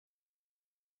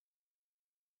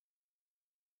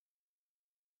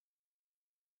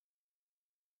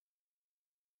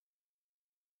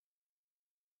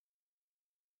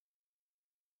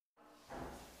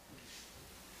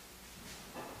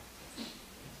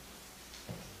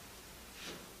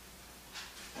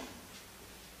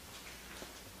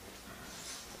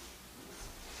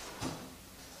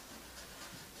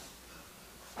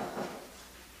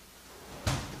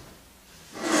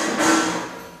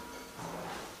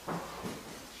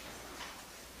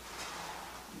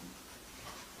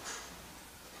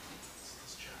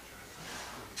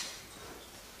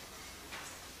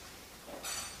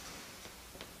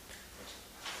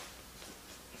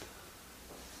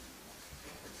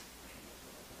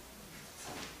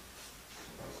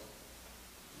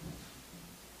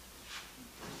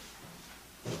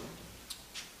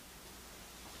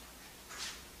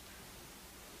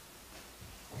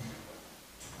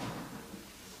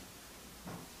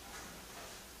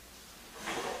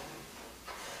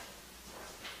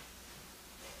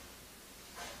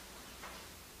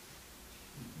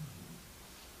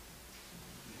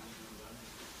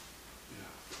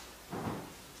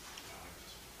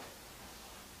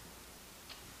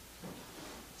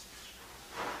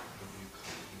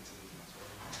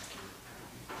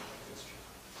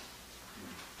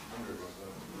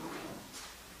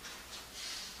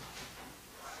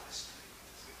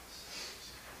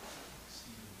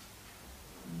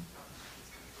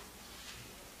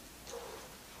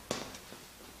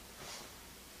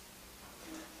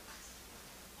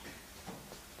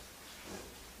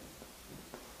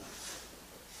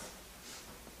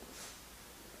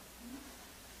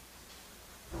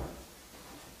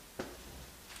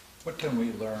What can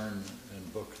we learn in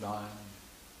Book 9?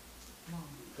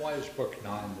 Why is Book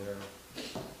 9 there?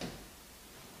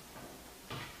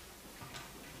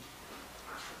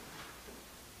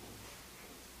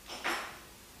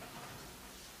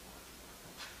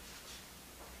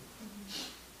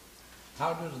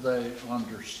 How do they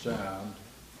understand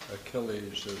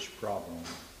Achilles' problem?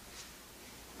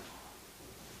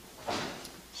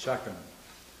 Second,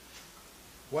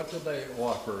 what do they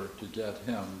offer to get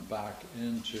him back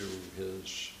into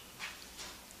his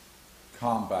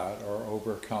combat or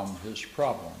overcome his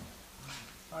problem?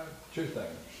 Two things.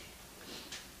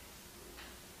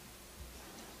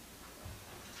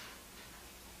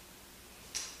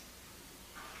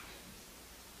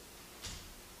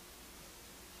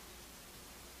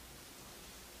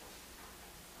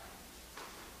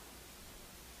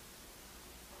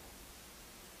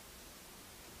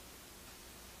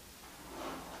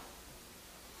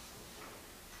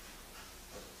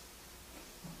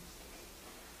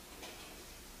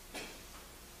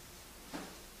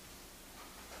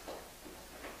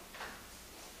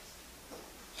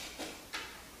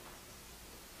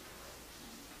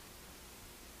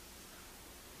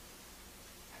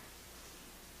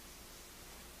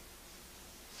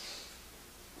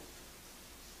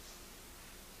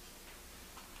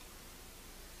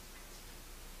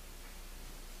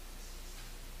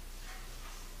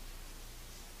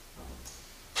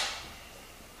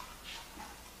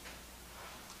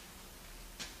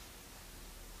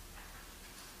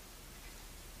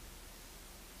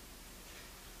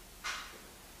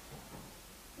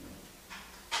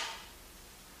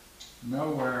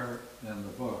 Nowhere in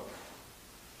the book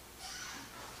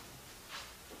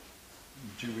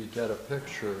do we get a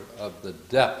picture of the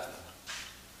depth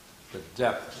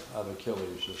of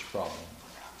Achilles' problem.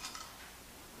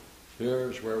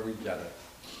 Here's where we get it,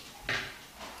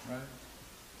 right?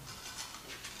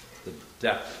 The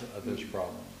depth of his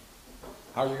problem.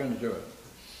 How are you going to do it?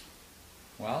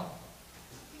 Well,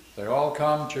 they all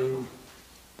come to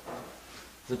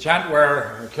the tent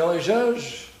where Achilles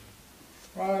is,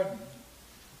 right?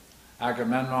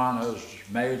 Agamemnon has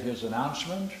made his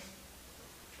announcement,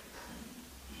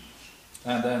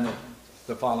 and then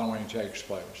the following takes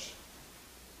place.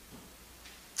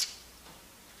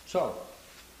 So,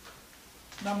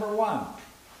 number one,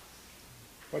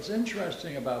 what's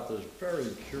interesting about this very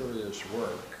curious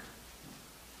work,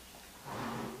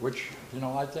 which,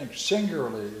 I think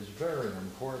singularly is very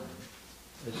important,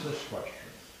 is this question.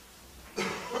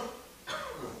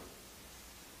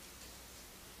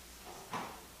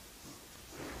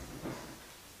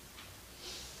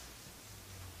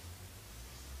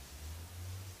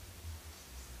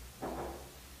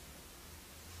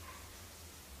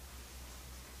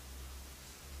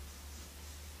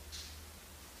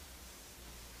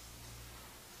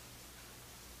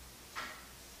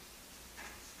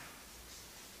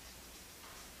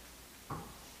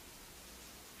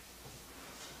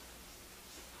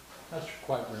 That's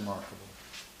quite remarkable.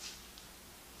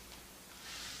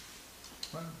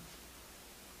 Well,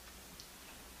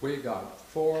 we got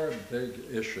 4 big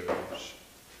issues.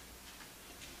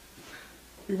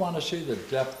 We want to see the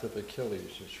depth of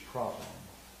Achilles' problem.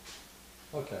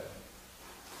 Okay,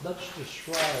 let's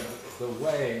describe the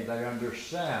way they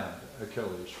understand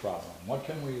Achilles' problem. What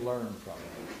can we learn from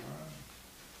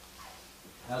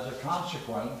it? As a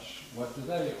consequence, what do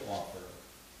they offer?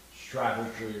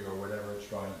 Strategy or whatever it's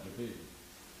going to be.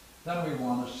 Then we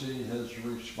want to see his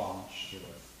response to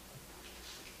it.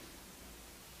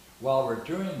 While we're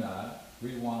doing that,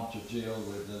 we want to deal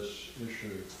with this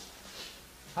issue.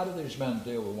 How do these men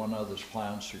deal with one another's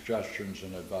plans, suggestions,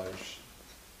 and advice?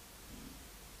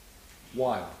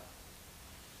 Why?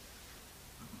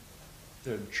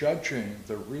 They're judging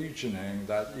the reasoning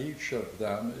that each of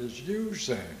them is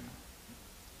using.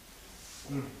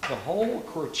 The whole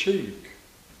critique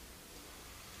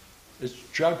is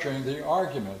judging the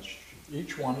arguments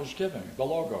each one is giving, the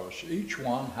logos. Each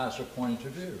one has a point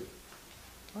of view.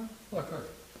 Right? Look,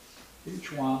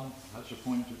 each one has a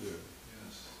point of view.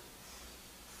 Yes.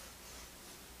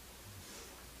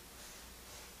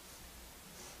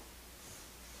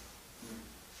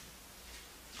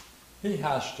 He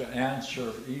has to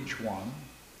answer each one,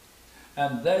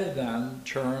 and they then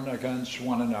turn against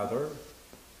one another,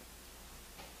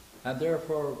 and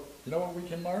therefore, you know what we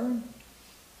can learn?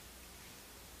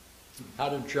 How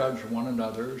to judge one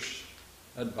another's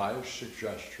advice,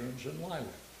 suggestions in life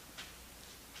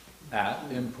at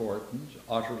important,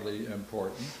 utterly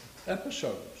important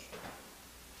episodes.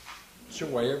 It's a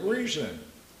way of reasoning.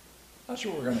 That's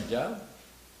what we're going to get.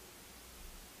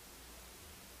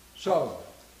 So,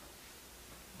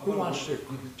 who wants to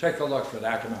take a look at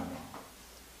Agamemnon?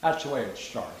 That's the way it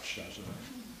starts, doesn't it?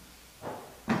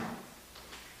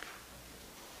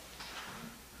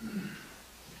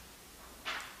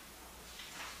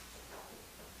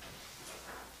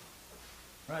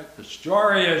 Right, the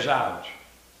story is out.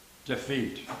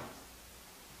 Defeat.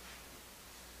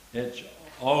 It's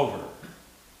over.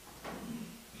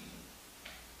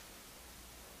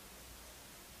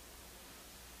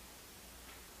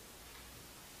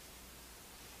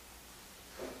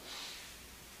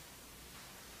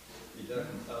 It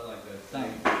doesn't sound like that Now,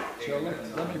 same so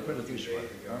Agamemnon let me put it a few this way,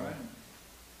 days ago. all right?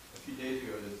 A few days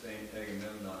ago, the same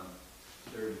Agamemnon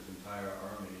stirred his entire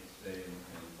army to stay and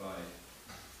fight.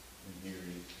 And here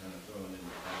he's kind of thrown in the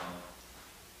towel.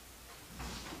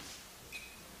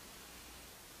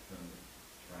 Some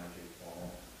tragic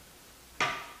fall.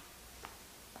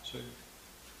 See,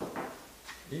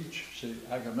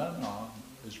 Agamemnon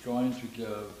is going to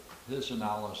give his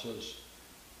analysis.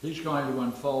 He's going to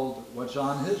unfold what's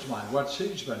on his mind, what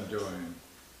he's been doing,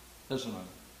 isn't it?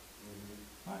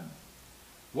 Mm-hmm. Right.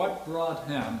 What brought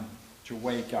him to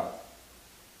wake up?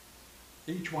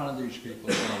 Each one of these people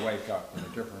is going to wake up in a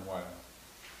different way.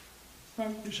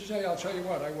 Right? He says, hey, I'll tell you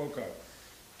what, I woke up.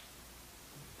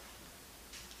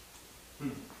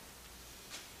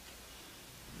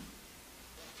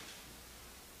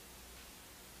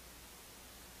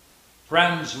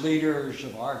 Friends, leaders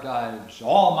of Argives,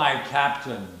 all my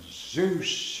captains,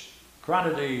 Zeus,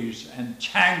 Cronides,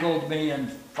 entangled me in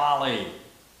folly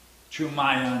to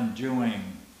my undoing.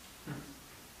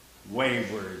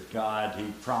 Wayward God,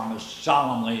 he promised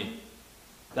solemnly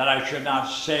that I should not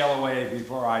sail away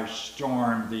before I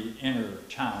stormed the inner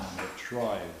town of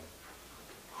Troy.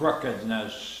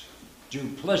 Crookedness,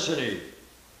 duplicity,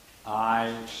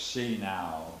 I see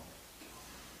now.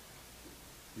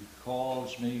 He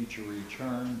calls me to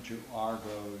return to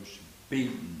Argos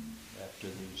beaten after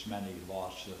these many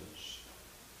losses.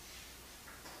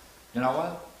 You know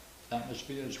what? That must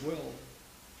be his will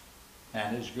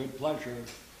and his good pleasure.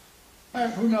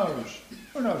 And who knows?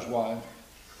 Who knows why?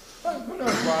 Who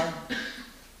knows why?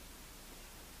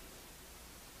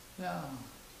 Yeah.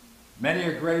 Many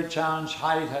a great town's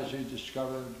height has he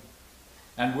discovered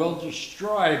and will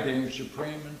destroy being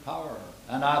supreme in power.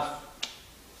 Enough.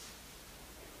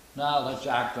 Now let's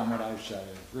act on what I say.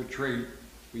 Retreat.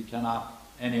 We cannot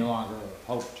any longer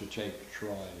hope to take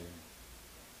Troy.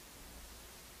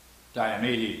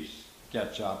 Diomedes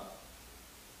gets up.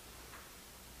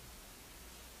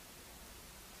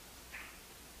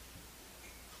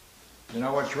 You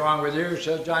know what's wrong with you,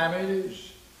 says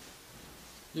Diomedes?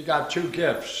 You got two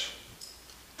gifts.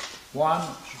 One,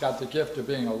 you got the gift of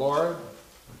being a lord,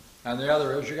 and the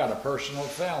other is you got a personal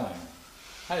failing.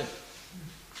 Hey,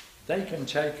 they can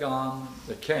take on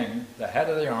the king, the head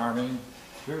of the army.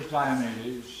 Here's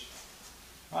Diomedes.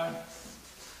 Right?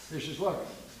 He says, look,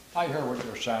 I hear what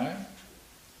you're saying.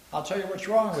 I'll tell you what's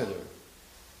wrong with you.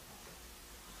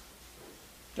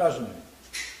 Doesn't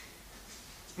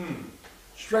he?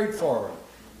 Straightforward.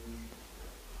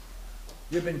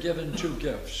 You've been given two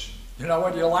gifts. You know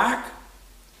what you lack?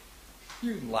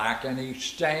 You lack any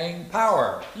staying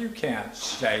power. You can't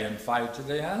stay and fight to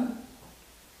the end.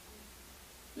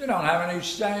 You don't have any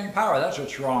staying power. That's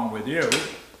what's wrong with you.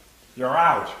 You're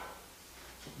out.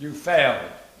 You failed.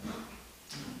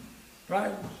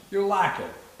 Right? You lack it.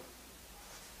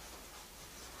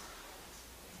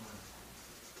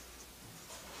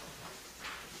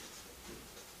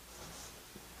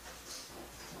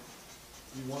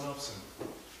 You one-ups him.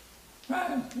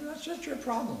 Right? That's just your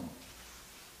problem.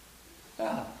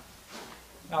 Yeah.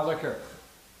 Now look here.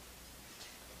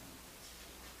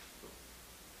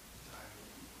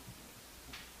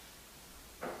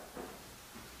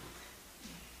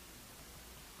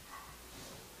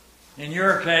 In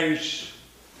your case,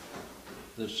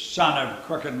 the son of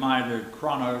crooked-minded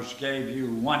Kronos gave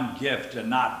you one gift and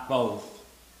not both.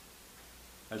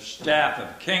 A staff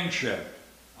of kingship,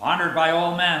 honored by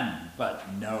all men, but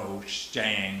no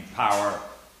staying power,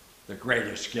 the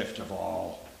greatest gift of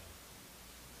all.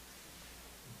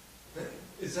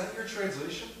 Is that your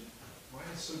translation? Why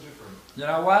is it so different? You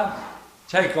know what?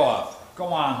 Take off. Go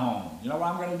on home. You know what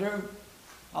I'm going to do?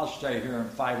 I'll stay here and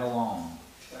fight alone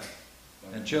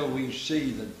until we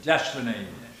see the destiny,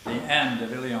 the end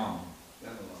of Ilion.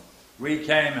 We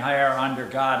came here under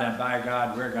God, and by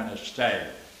God, we're going to stay.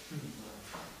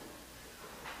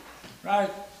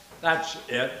 Right? That's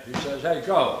it. He says, hey,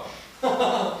 go. You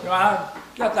know,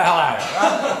 get the hell out of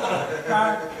here.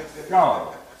 Right? Right?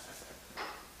 Go.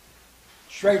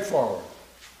 Straightforward.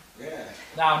 Yeah.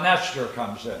 Now Nestor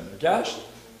comes in. The guest?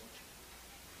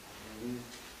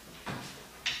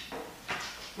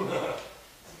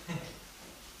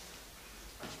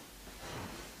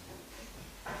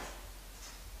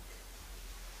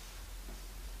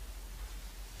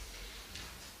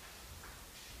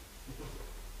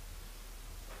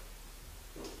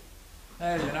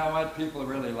 Hey, you know what? People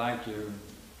really like you,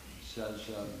 says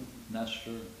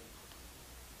Nestor.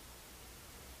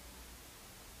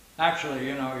 Actually,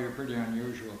 you know, you're pretty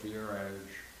unusual for your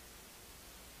age.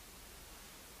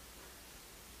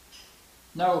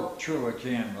 No true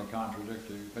Achaean will contradict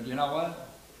you, but you know what?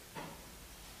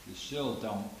 You still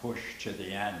don't push to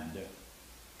the end.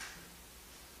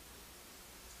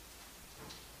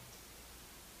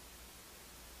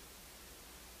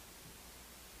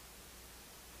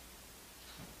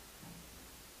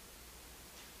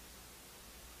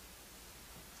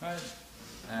 Right?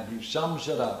 And he sums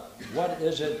it up. What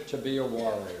is it to be a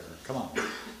warrior? Come on.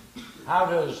 How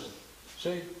does,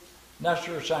 see,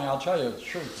 Nestor is saying, I'll tell you the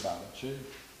truth about it, see?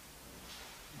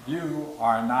 You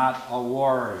are not a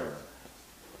warrior.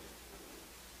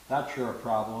 That's your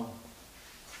problem.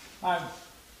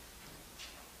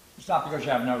 It's not because you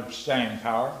have no staying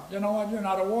power. You know what? You're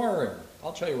not a warrior.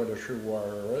 I'll tell you what a true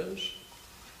warrior is.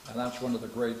 And that's one of the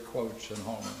great quotes in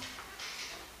Homer.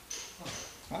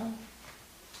 Right?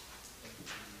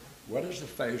 What is the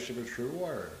face of a true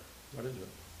warrior? What is it?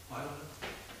 I don't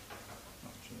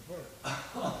What's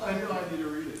know. I know I need to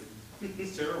read it.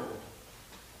 It's terrible.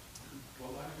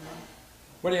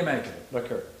 What do you make of it? Look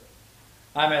here.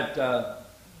 I'm at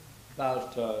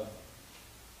about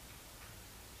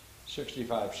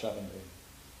 65, 70.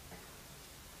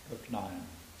 Book 9.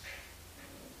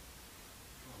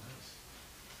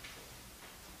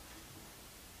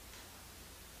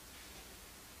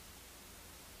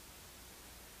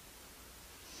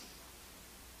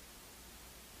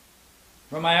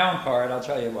 For my own part, I'll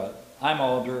tell you what, I'm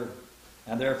older,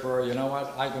 and therefore, you know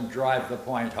what, I can drive the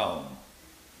point home.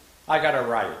 I got it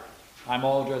right. I'm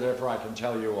older, therefore I can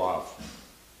tell you off.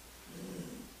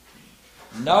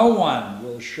 No one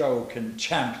will show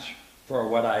contempt for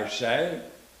what I say,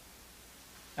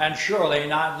 and surely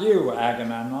not you,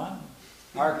 Agamemnon,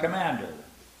 our commander.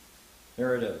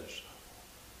 Here it is.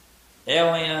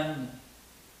 Alien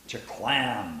to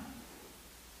clan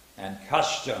and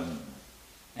custom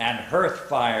and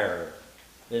hearth-fire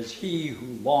is he who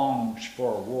longs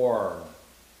for war,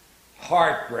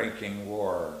 heartbreaking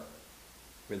war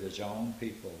with his own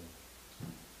people.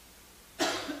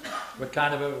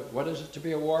 What is it to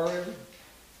be a warrior?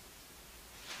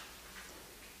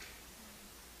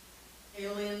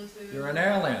 Alien to... You're an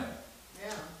alien.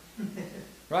 Yeah.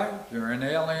 Right? You're an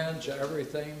alien to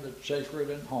everything that's sacred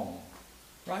and home.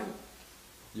 Right?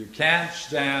 You can't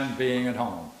stand being at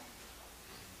home.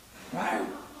 Right?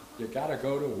 You gotta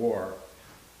go to war.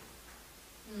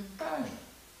 Right.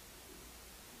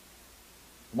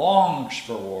 Longs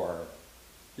for war,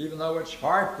 even though it's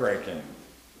heartbreaking.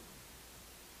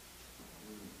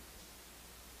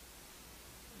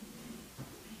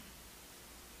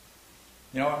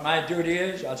 You know what my duty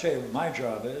is? I'll tell you what my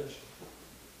job is.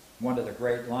 One of the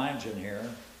great lines in here.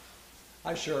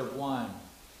 I serve wine.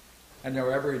 And you know,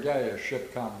 every day a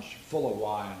ship comes full of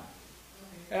wine.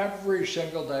 Every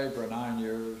single day for 9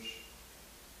 years,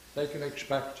 they can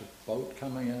expect a boat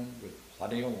coming in with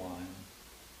plenty of wine.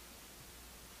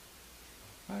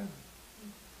 Right?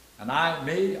 And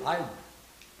I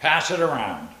pass it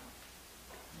around.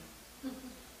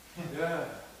 Yeah.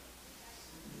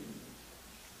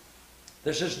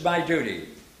 This is my duty.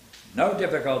 No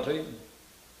difficulty.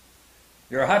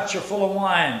 Your huts are full of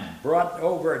wine, brought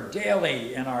over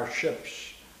daily in our ships.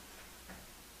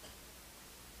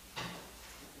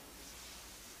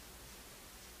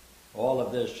 All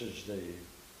of this is the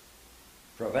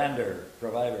provider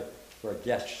for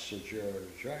guests of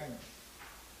yours, right?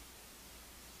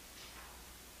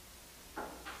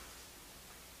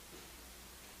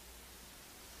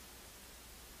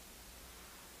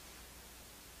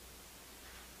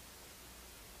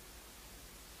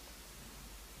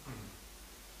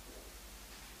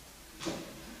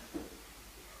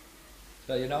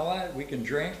 So you know what? We can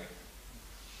drink.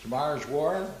 Tomorrow's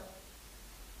war.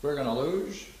 We're going to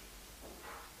lose.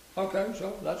 Okay,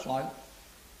 so that's life.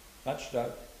 That's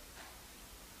that.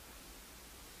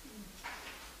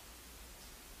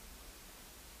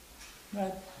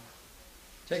 Right.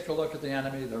 Take a look at the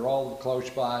enemy. They're all close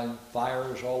by.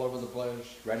 Fires all over the place.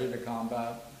 Ready to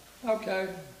combat. Okay.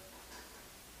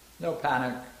 No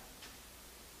panic.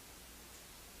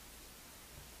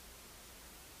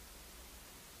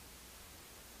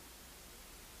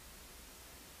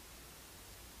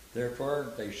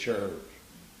 Therefore, they served.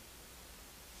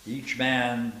 Each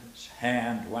man's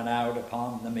hand went out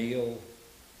upon the meal,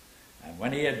 and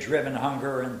when he had driven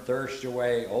hunger and thirst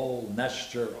away, old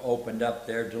Nestor opened up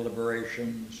their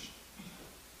deliberations.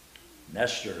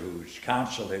 Nestor, whose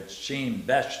counsel had seemed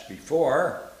best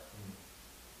before,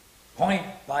 point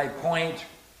by point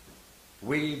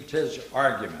weaved his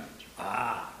argument.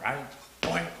 Right?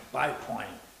 Point by point.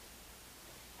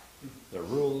 The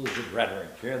rules of rhetoric,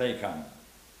 here they come.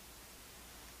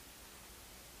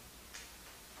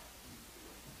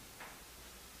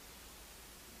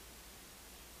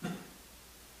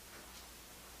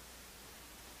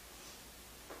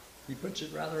 He puts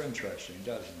it rather interesting,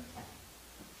 doesn't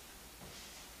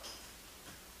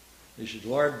he? He said,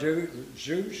 Lord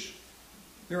Zeus,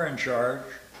 you're in charge.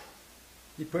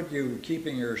 He put you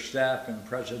keeping your staff and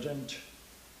president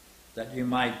that you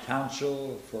might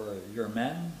counsel for your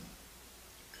men.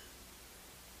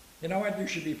 You know what? You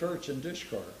should be first in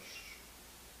discourse.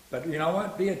 But you know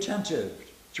what? Be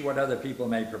attentive to what other people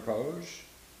may propose,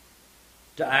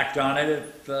 to act on it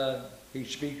if he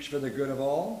speaks for the good of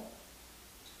all.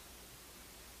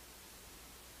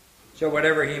 So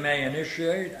whatever he may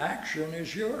initiate, action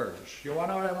is yours. You want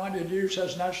to know what I want you to do,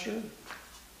 says Nestor?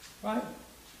 Right?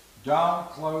 Don't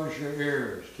close your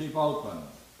ears. Keep open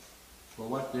for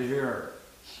what you hear.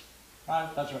 Right?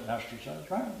 That's what Nestor says,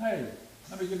 right? Hey,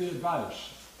 let me give you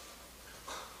advice.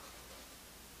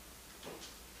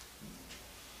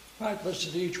 Right?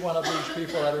 Listen to each one of these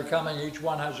people that are coming. Each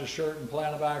one has a certain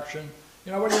plan of action.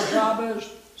 You know what your job is?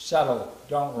 Settle.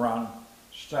 Don't run.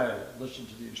 Stay. Listen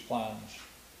to these plans.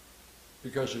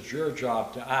 Because it's your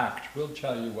job to act. We'll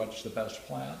tell you what's the best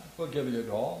plan. We'll give you it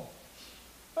all.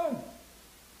 Oh,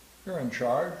 you're in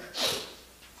charge.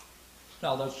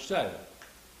 Now let's stay.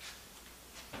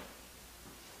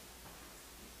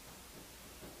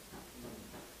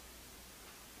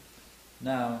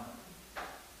 Now,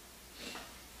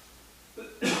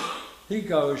 he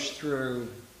goes through,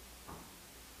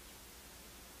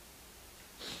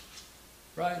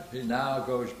 right? He now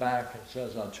goes back and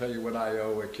says, I'll tell you what I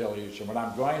owe Achilles and what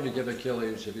I'm going to give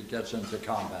Achilles if he gets into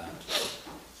combat.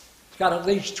 It's got at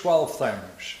least 12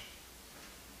 things.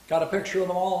 Got a picture of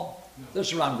them all? No. This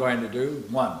is what I'm going to do.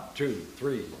 1, 2,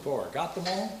 3, 4. Got them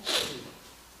all?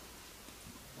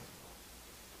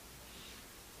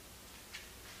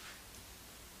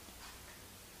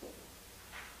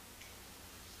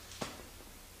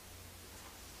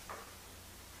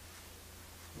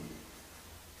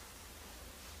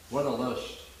 What a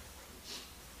list.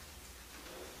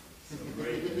 So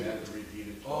great, you had to repeat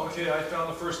it. Oh, okay, I found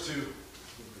the first two.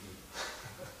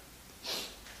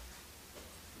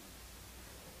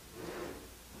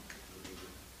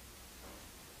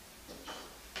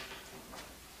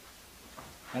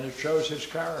 And it shows his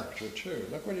character too.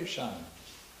 Look what he's saying.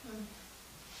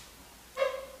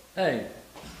 Hey,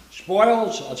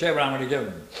 spoils, I'll tell you what I'm going to give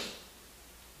him.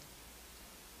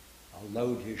 I'll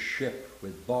load his ship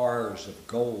with bars of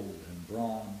gold and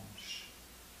bronze.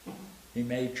 He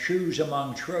may choose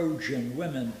among Trojan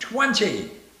women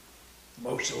 20,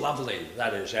 most lovely,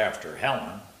 that is after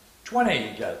Helen. 20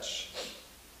 he gets.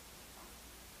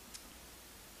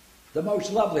 The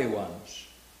most lovely ones,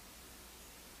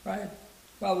 right?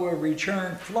 Well, we'll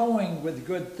return flowing with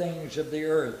good things of the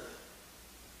earth.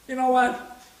 You know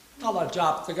what? I'll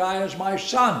adopt the guy as my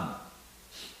son.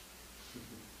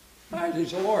 Right?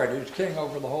 He's the Lord. He's king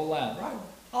over the whole land. Right?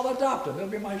 I'll adopt him. He'll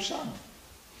be my son.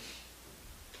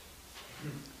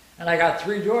 And I got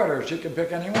 3 daughters. You can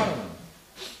pick any one of them.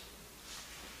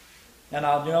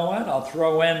 And you know what? I'll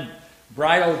throw in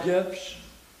bridal gifts.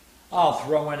 I'll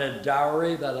throw in a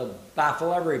dowry that'll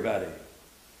baffle everybody.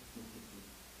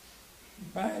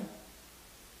 Right?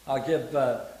 I'll give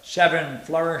 7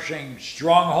 flourishing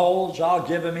strongholds. I'll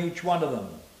give him each one of them.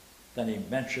 Then he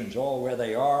mentions all where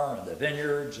they are, and the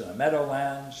vineyards and the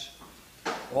meadowlands,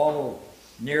 all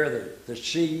near the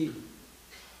sea.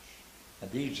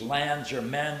 And these lands are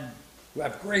men who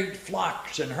have great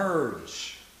flocks and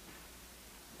herds.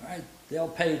 Right? They'll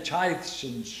pay tithes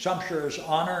and sumptuous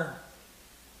honor.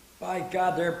 By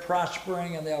God, they're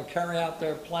prospering and they'll carry out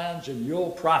their plans and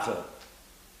you'll profit.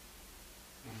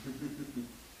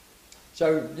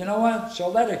 So, you know what? So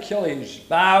let Achilles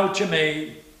bow to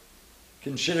me,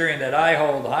 considering that I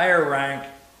hold higher rank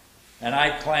and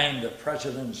I claim the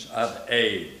precedence of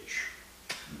age.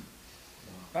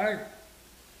 Right?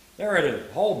 There it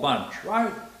is, whole bunch,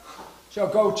 right? So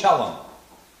go tell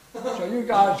them. So you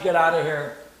guys get out of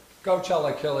here. Go tell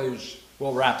Achilles.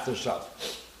 We'll wrap this up.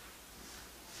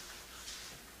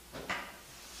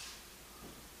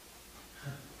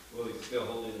 Well, he's still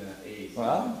holding that age.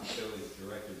 Well, Achilles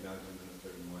directed Duncan in a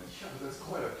certain way. Yeah, but that's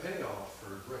quite a payoff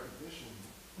for recognition.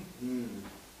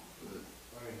 But,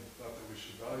 I mean, not that we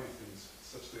should value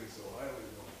such things so highly.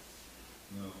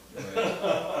 No,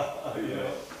 right. Yeah.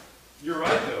 You're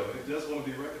right, though. It does want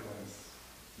to be recognized.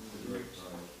 Great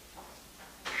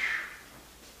pride.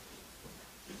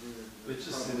 It's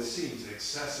just It seems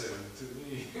excessive to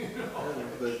me.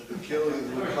 But Achilles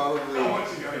would probably. How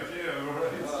much you gotta give,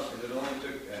 right? Well, 'cause it only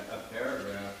took a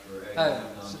paragraph for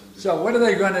Agamemnon to do. So what are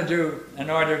they going to do in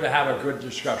order to have a good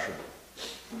discussion?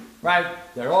 Right?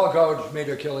 They all go to meet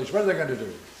Achilles. What are they going to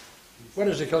do? What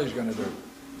is Achilles going to do?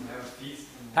 Have a feast.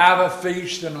 Have a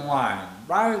feast and wine,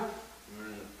 right?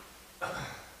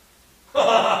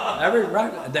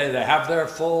 Right? They have their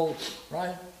full,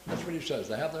 right? That's what he says.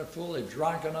 They have their full, they've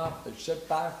drunk enough, they sit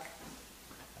back,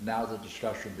 and now the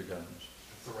discussion begins.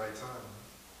 It's the right time.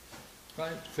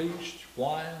 Right? Feast,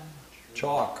 wine,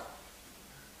 talk.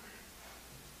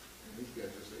 These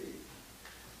guys just ate.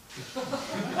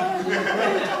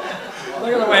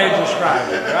 Look at the way he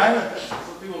described it, right?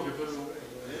 Some people can put it away.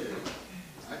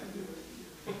 I can do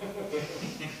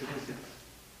it.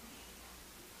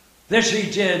 This he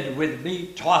did with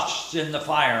meat tossed in the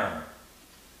fire.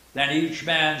 Then each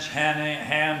man's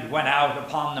hand went out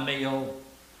upon the meal.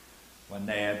 When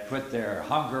they had put their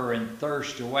hunger and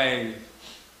thirst away,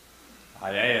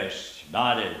 Aias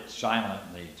nodded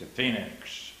silently to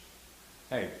Phoinix.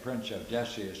 Hey, Prince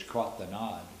Odysseus caught the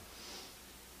nod.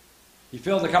 He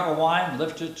filled the cup of wine,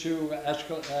 lifted to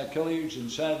Achilles,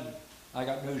 and said, I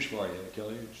got news for you,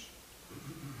 Achilles.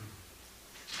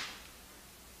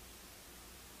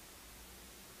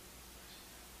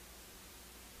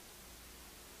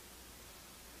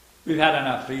 We've had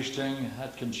enough feasting,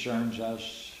 that concerns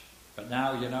us. But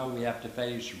now, we have to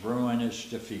face ruinous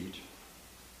defeat.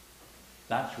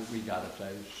 That's what we got to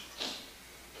face.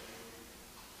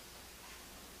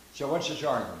 So what's his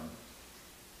argument?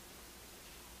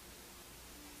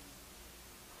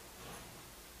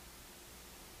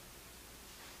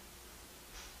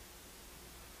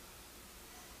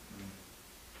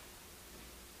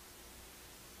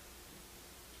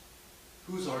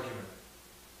 Whose argument?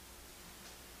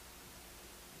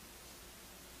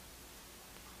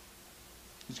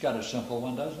 He's got a simple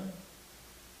one, doesn't he?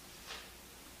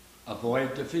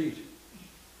 Avoid defeat.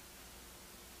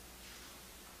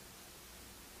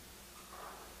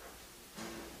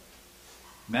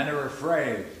 Men are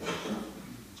afraid.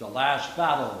 It's the last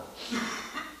battle.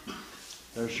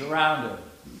 They're surrounded.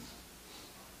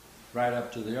 Right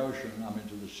up to the ocean,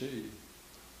 to the sea.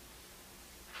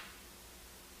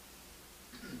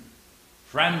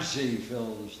 Frenzy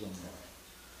fills them.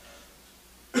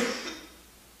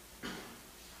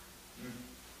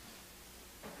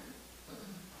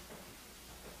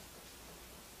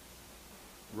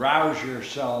 Rouse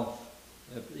yourself,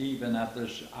 if even at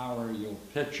this hour you'll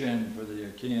pitch in for the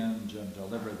Achaeans and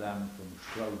deliver them from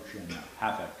Trojan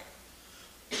havoc.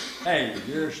 Hey,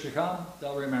 years to come,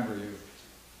 they'll remember you.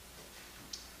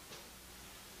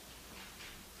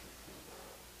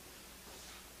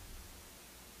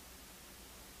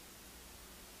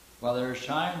 While there's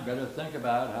time, better think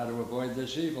about how to avoid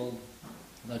this evil.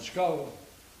 Let's go.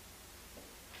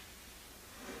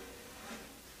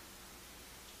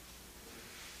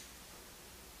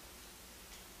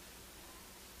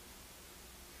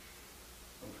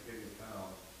 Don't forget your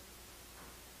pals.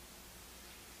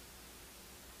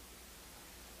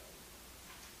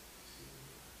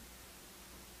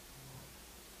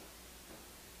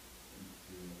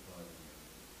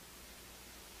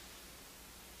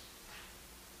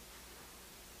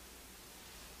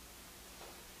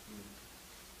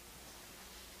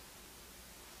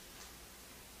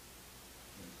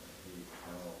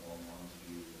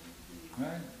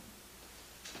 Right?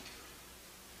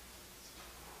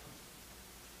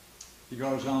 He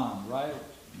goes on, right?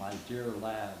 My dear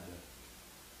lad,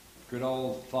 good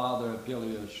old Father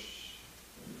Peleus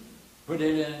put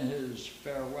it in his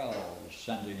farewell,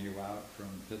 sending you out from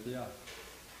Phthia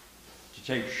to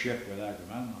take ship with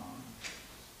Agamemnon.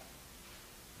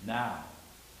 Now,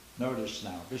 notice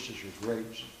now, this is a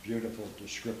great, beautiful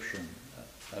description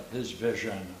of his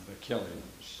vision of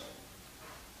Achilles.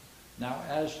 Now,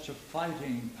 as to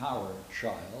fighting power,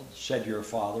 child, said your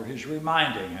father, he's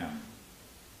reminding him.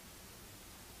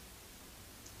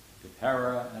 If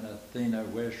Hera and Athena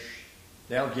wish,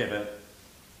 they'll give it.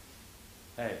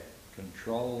 Hey,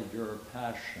 control your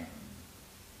passion.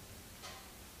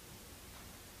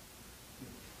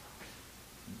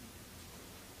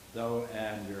 Though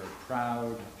and your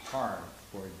proud heart,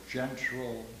 for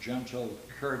gentle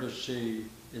courtesy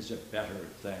is a better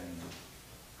thing.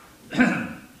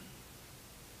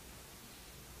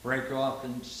 Break off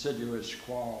insidious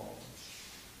quarrels.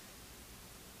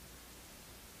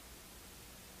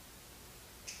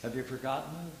 Have you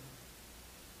forgotten it?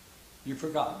 You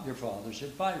forgot your father's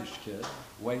advice, kid.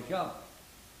 Wake up.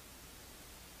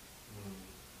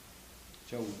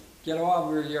 So get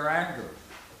over your anger.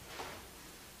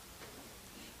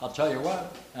 I'll tell you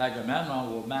what,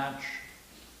 Agamemnon will match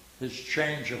his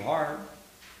change of heart.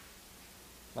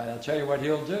 But I'll tell you what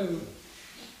he'll do.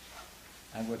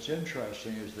 And what's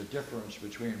interesting is the difference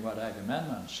between what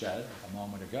Agamemnon said a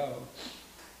moment ago,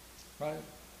 right?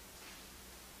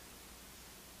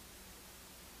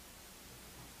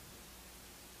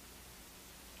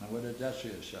 And what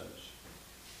Odysseus says.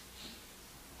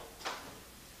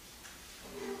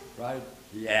 Right?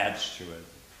 He adds to it.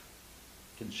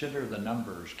 Consider the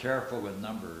numbers, careful with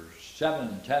numbers.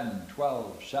 7, 10,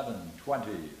 12, 7,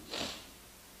 20.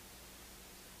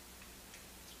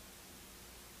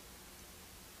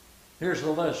 Here's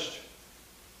the list.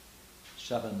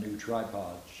 7 new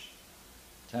tripods,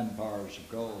 10 bars of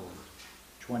gold,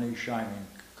 20 shining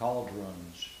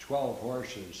cauldrons, 12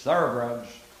 horses, thoroughbreds.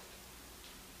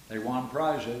 They won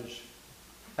prizes.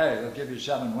 Hey, they'll give you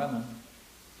 7 women.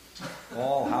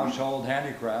 All household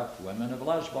handicraft, women of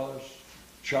Lesbos,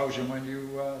 chosen when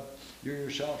you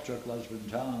yourself took Lesbian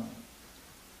town.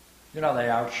 You know, they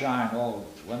outshine all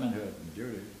womanhood and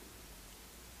beauty.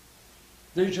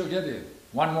 These will give you.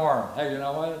 One more. Hey, you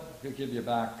know what? He'll give you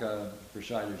back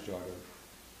Poseidon's daughter.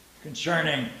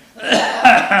 Concerning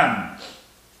a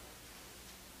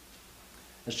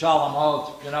solemn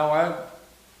oath, you know what?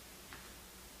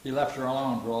 He left her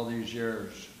alone for all these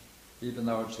years, even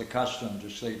though it's the custom to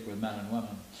sleep with men and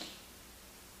women.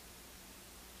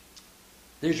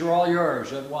 These are all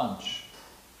yours at once.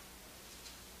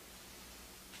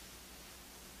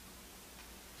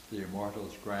 The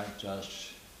immortals grant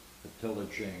us the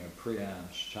pillaging of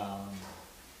Priam's town.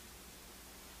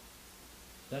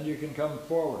 Then you can come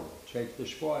forward, take the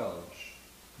spoils,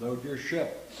 load your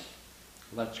ship.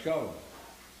 Let's go.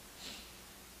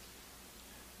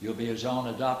 You'll be his own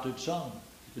adopted son.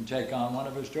 You can take on one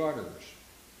of his daughters.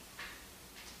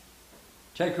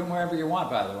 Take whom wherever you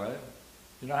want, by the way.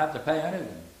 You don't have to pay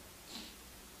anything.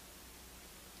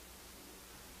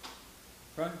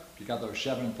 Right? You got those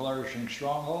 7 flourishing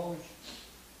strongholds.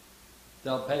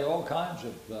 They'll pay all kinds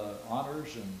of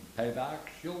honors and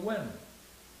paybacks. You'll win.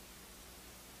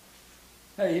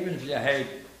 Hey, even if you hate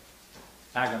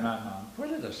Agamemnon,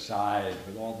 put it aside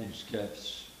with all these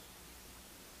gifts.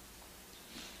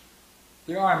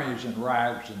 The army's in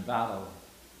rags in battle.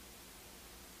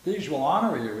 These will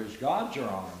honor you as gods are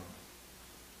honored.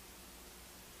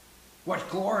 What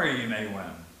glory you may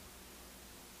win.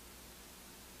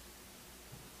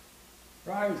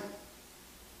 Right?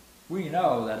 We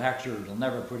know that Hector will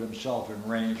never put himself in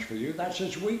range for you. That's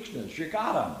his weakness. You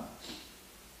got him.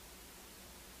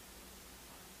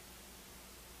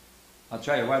 I'll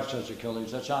tell you what, says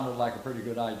Achilles, that sounded like a pretty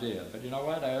good idea. But you know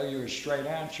what? I owe you a straight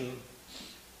answer.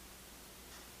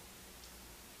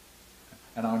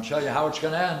 And I'll tell you how it's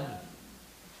going to end.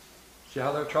 See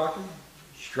how they're talking?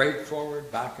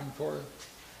 Straightforward, back and forth.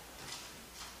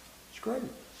 It's great.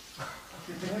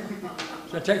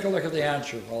 So take a look at the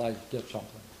answer while I get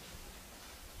something.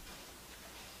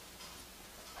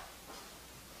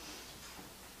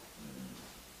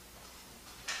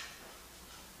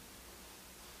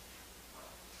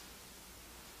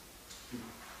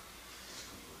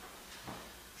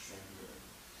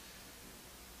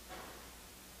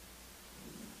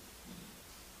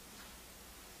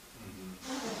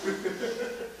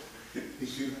 You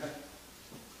see that?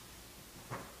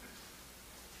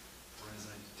 Whereas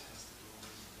I detested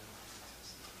always without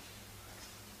detested.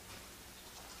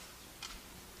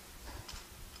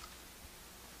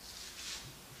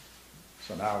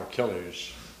 So now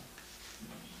Achilles,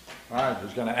 all right,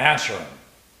 he's going to answer him.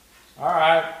 All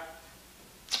right.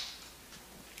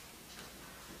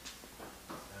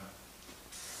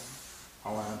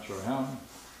 I'll answer him,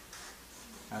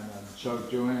 and then so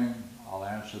doing, I'll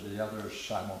answer the others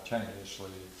simultaneously,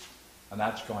 and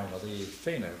that's going to leave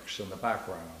Phoinix in the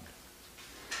background.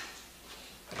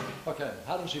 Okay,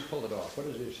 how does he pull it off? What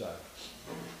does he say?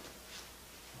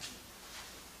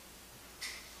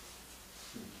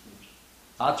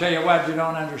 I'll tell you what, you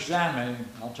don't understand me.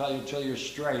 I'll tell you till you're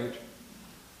straight.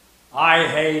 I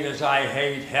hate as I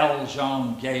hate hell's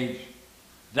own gate,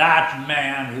 that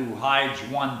man who hides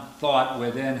one thought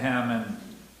within him and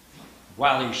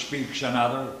while he speaks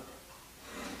another.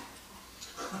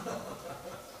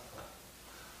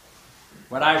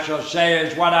 What I shall say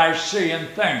is what I see and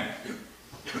think.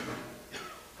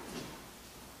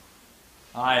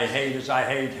 I hate as I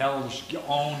hate hell's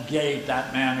own gate,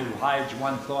 that man who hides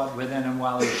one thought within him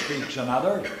while he speaks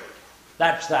another.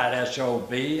 That's that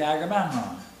SOB,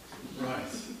 Agamemnon. Right.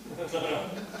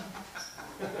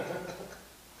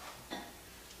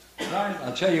 Right?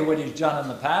 I'll tell you what he's done in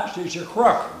the past. He's a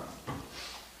crook.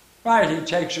 Right? He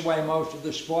takes away most of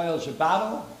the spoils of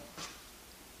battle.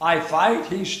 I fight,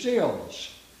 he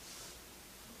steals.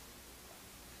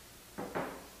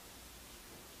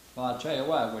 Well, I'll tell you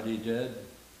what he did.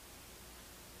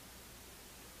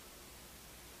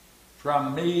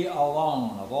 From me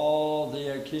alone, of all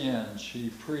the Achaeans, he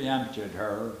preempted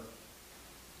her.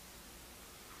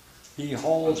 He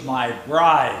holds my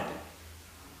bride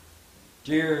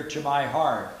dear to my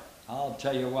heart. I'll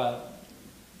tell you what,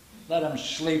 let him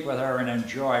sleep with her and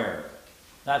enjoy her.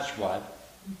 That's what.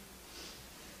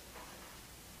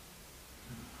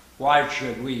 Why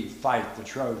should we fight the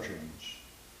Trojans?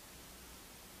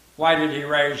 Why did he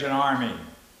raise an army,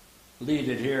 lead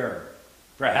it here?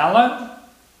 For Helen?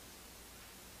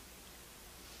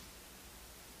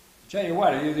 Tell you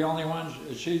what, are you the only ones,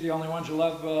 is she the only ones who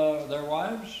love their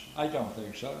wives? I don't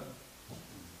think so.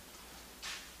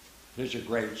 It's a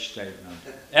great statement.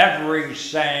 Every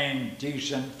sane,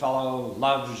 decent fellow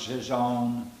loves his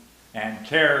own and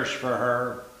cares for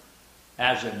her,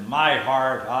 as in my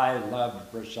heart I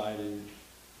loved Briseis,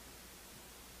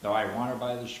 though I want her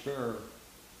by the spear.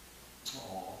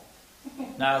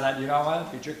 Aww. Now that, you know what?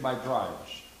 He took my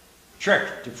prize.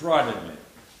 Tricked, defrauded me.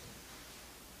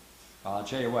 Well, I'll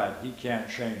tell you what, he can't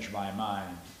change my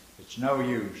mind. It's no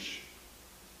use.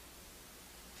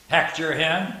 Hector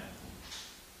him?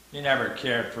 He never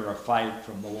cared for a fight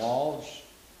from the walls.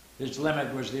 His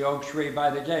limit was the oak tree by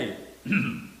the gate.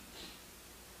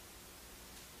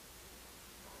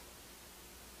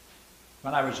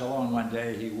 When I was alone one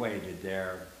day, he waited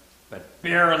there, but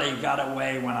barely got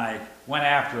away when I went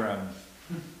after him.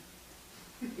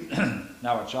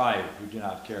 Now it's I who do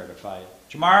not care to fight.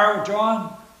 Tomorrow,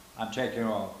 John, I'm taking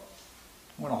off.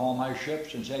 I'm going to haul my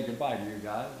ships and say goodbye to you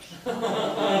guys.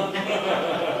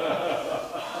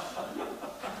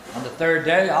 On the third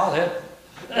day, I'll hit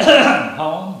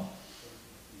home.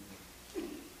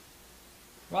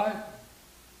 Right?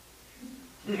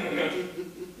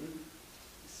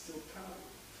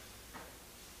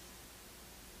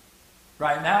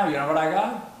 Right now, you know what I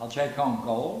got? I'll take home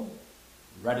gold,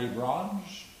 ready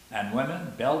bronze, and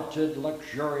women belted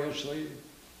luxuriously,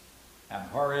 and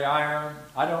hoary iron.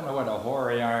 I don't know what a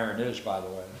hoary iron is, by the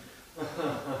way,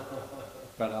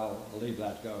 but I'll leave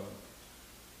that go.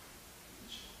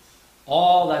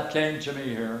 All that came to me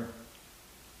here.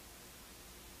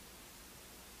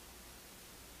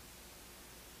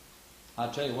 I'll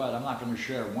tell you what, I'm not going to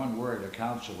share one word of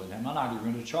counsel with him. I'm not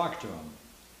even going to talk to him.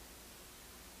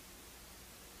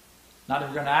 Not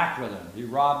even going to act with him. He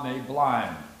robbed me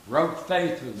blind, broke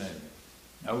faith with me.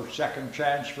 No second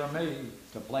chance for me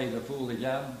to play the fool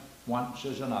again. Once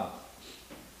is enough.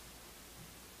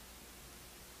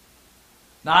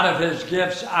 Not if his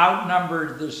gifts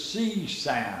outnumbered the sea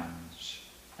sands,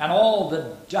 and all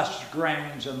the dust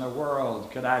grains in the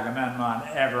world could Agamemnon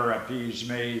ever appease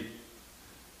me.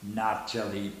 Not till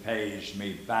he pays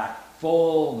me back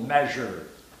full measure,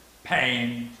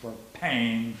 pain for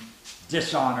pain,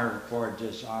 dishonor for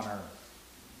dishonor.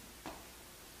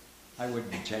 I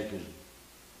wouldn't take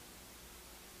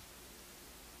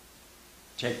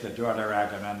the daughter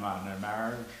Agamemnon in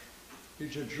marriage.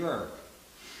 He's a jerk.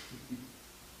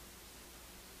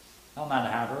 I'll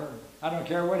not have her. I don't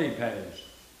care what he pays.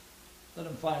 Let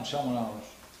him find someone else.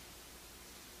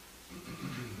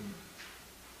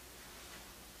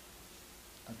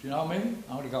 If you know me,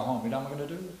 I'm going to go home. You know what I'm going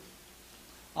to do?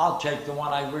 I'll take the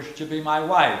one I wish to be my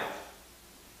wife.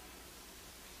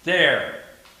 There,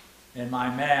 in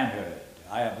my manhood,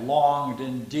 I have longed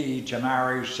indeed to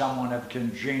marry someone of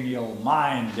congenial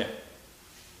mind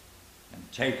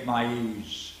and take my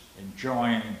ease,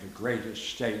 enjoying the great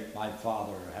estate my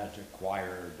father has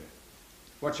acquired.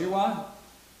 What's he want?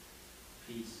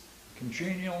 Peace.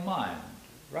 Congenial mind,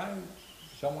 right?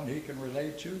 Someone he can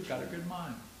relate to, got a good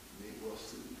mind.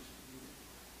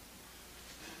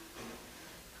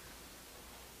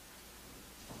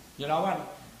 You know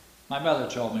what? My mother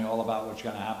told me all about what's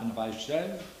going to happen if I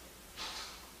stay.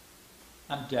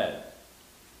 I'm dead.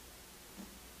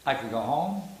 I could go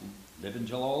home, live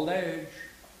until old age,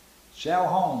 sail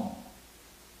home.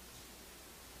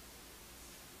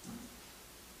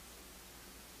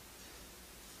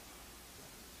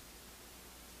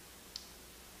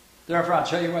 Therefore, I'll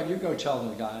tell you what, you go tell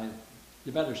the guy,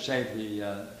 you better save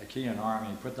the Achaean army,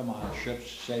 put them on ships,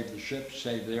 save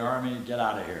the army, get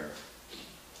out of here.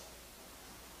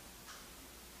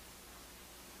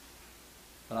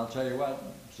 But I'll tell you what,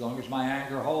 as long as my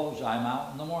anger holds, I'm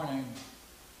out in the morning.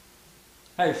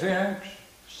 Hey, Phoinix,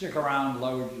 stick around,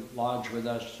 lodge with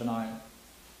us tonight.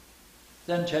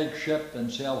 Then take ship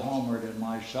and sail homeward in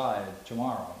my side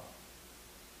tomorrow.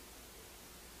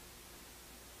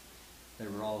 They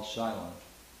were all silent.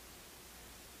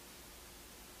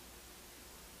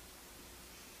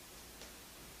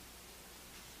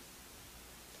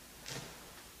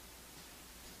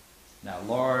 Now,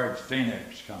 Lord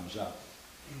Phoinix comes up.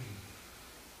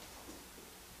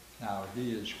 Now,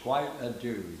 he is quite a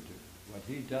dude. What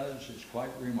he does is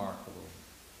quite remarkable.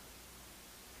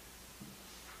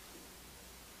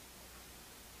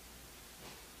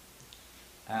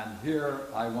 And here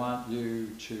I want you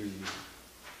to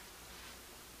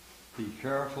be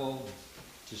careful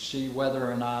to see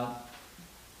whether or not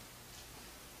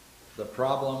the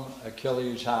problem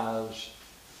Achilles has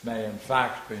may in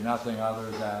fact be nothing other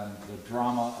than the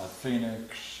drama of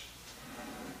Phoinix,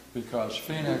 because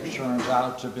Phoinix turns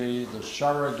out to be the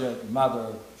surrogate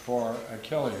mother for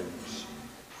Achilles.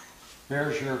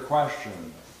 Here's your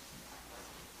question.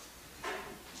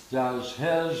 Does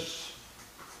his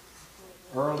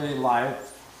early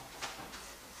life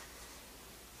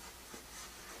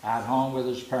at home with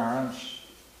his parents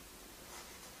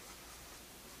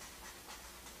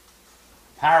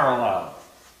parallel,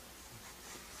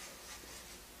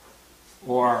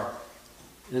 or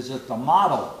is it the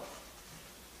model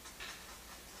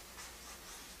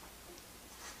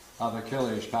of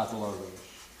Achilles' Pathologos?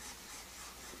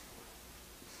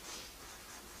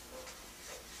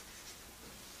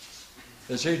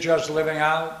 Is he just living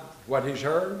out what he's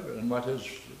heard and what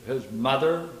his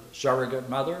mother, surrogate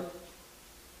mother?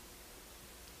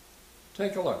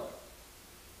 Take a look.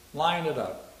 Line it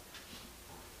up.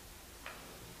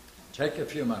 Take a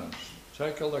few minutes.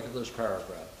 Take a look at this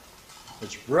paragraph.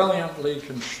 It's brilliantly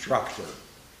constructed.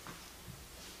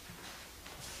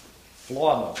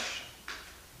 Flawless.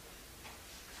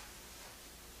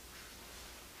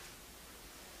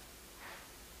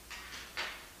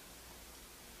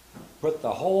 Put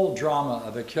the whole drama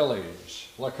of Achilles.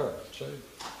 Look here, see?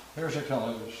 Here's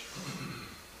Achilles.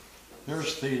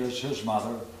 Here's Thetis, his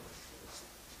mother.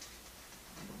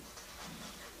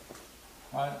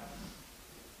 Right?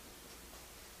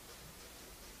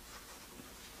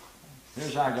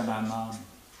 Here's Agamemnon.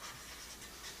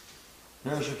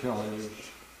 Here's Achilles.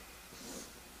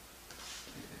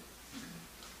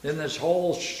 In this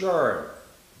whole story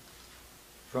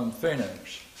from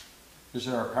Phoinix, is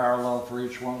there a parallel for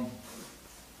each one?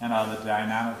 And are the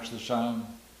dynamics the same?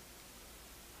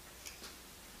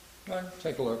 Okay,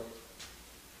 take a look.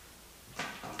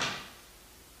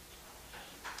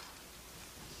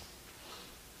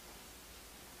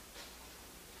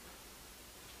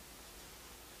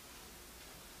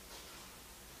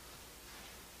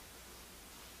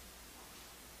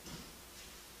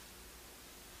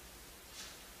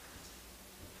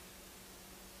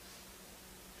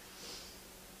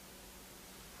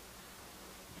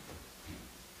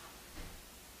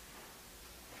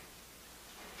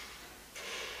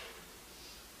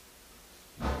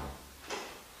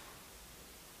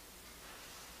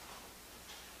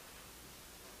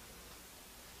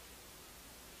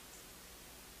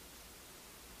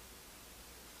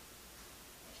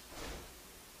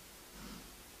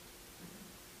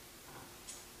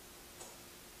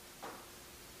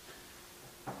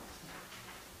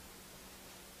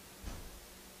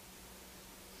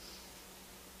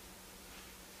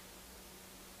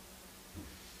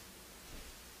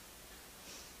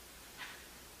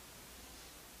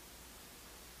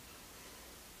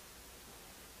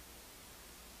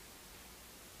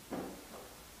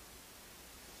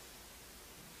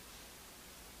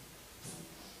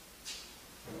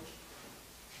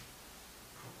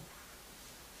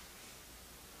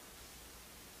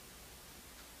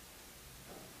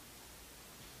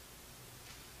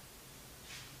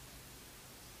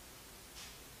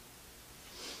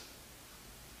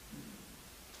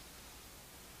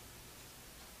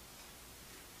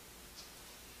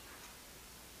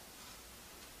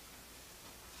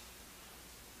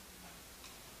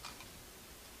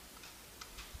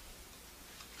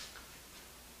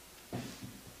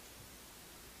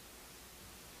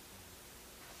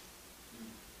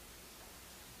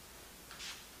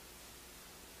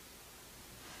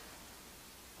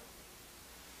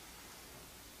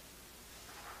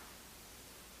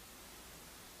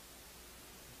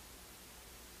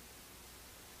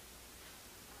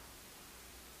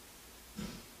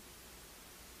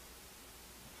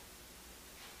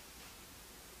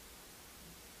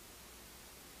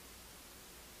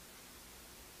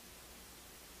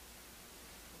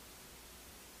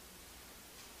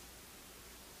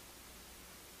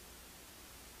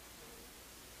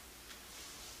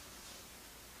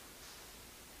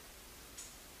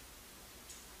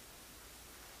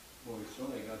 Well, we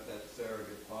certainly got that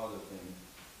surrogate father thing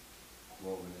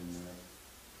woven in there.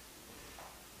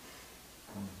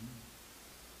 And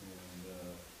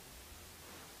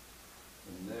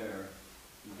from there,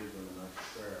 he gives them a nice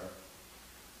prayer.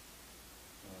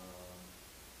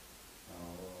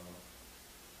 How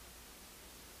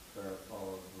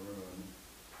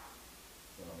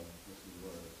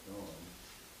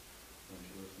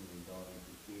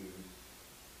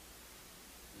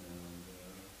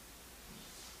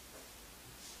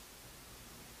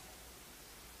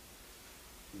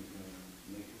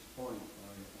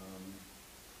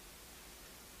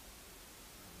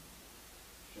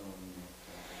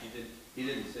He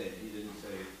didn't say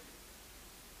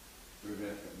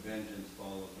vengeance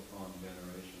follows upon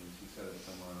generations. He said it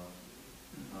somewhere else.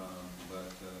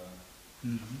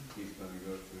 He's going to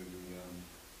go through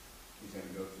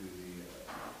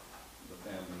the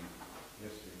family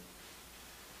history,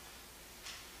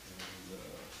 and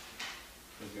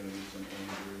there's going to be some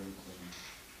anger and some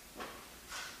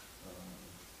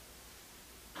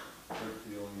hurt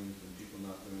feelings and people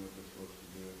not doing what they're supposed to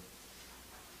do.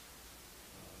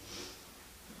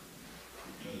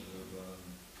 Because of,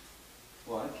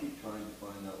 well, I keep trying to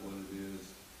find out what it is.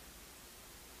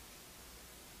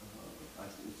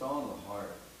 It's all in the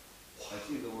heart. I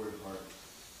see the word heart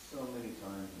so many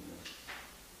times in this.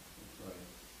 It's like,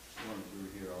 going through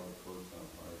here, all the quotes on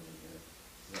heart in here.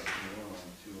 It's like 1 on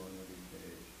 2 on every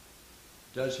page.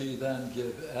 Does he then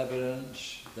give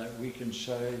evidence that we can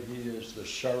say he is the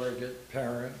surrogate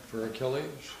parent for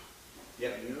Achilles?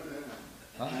 Yep. You know that?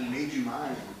 Huh? I made you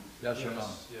mine. Yes or no?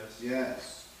 Yes.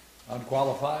 Yes.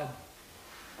 Unqualified?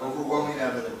 Overwhelming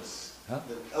evidence. Huh?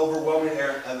 The overwhelming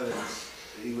evidence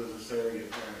that he was a surrogate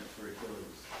parent for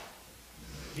Achilles.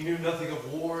 He knew nothing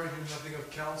of war, he knew nothing of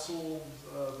counsel,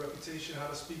 reputation, how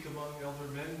to speak among elder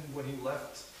men when he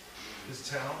left his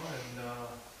town, and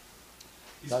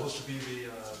he's supposed to be the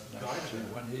guide.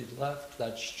 When he left,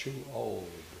 that's too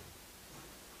old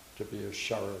to be a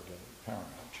surrogate parent.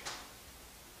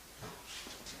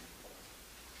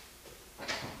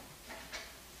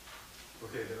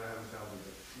 Okay, then I haven't found it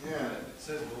yet. Yeah. It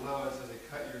says below, it says, "I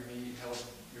cut your meat, held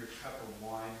your cup of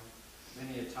wine.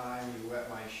 Many a time you wet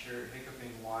my shirt,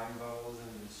 hiccuping wine bubbles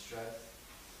in distress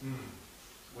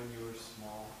when you were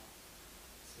small."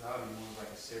 So that would be more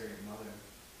like a surrogate mother.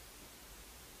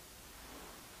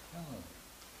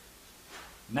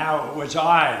 Now it was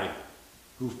I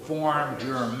who formed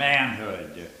your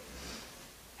manhood,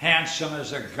 handsome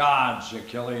as a god's,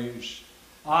 Achilles.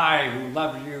 I who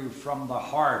loved you from the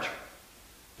heart.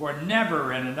 For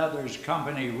never in another's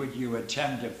company would you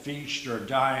attend to feast or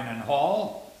dine in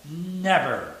hall.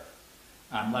 Never,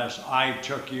 unless I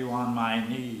took you on my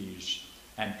knees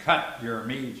and cut your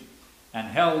meat and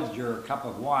held your cup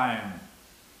of wine.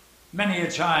 Many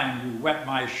a time you wet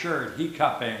my shirt,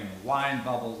 hiccuping wine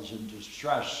bubbles in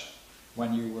distress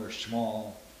when you were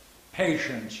small.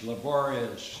 Patience,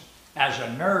 laborious, as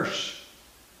a nurse,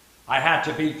 I had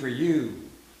to be for you,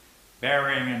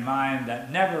 bearing in mind that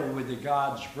never would the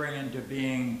gods bring into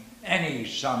being any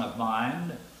son of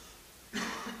mine.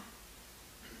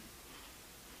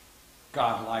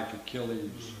 Godlike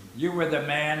Achilles, you were the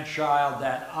man-child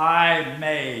that I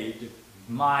made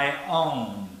my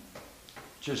own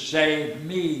to save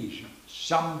me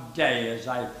someday as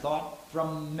I thought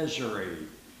from misery.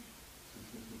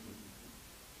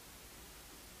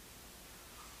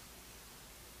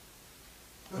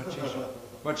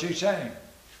 What's he saying?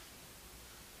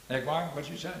 Egmar, what's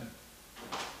he saying?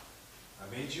 I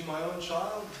made you my own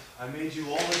child. I made you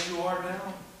all that you are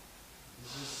now.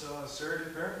 This is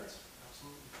surrogate parents.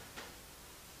 Absolutely.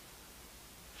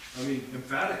 I mean,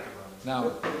 emphatic about it. Now,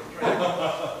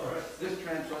 This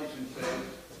translation says,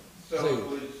 so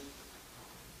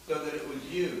that it was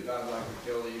you, godlike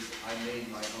Achilles, I made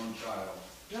my own child.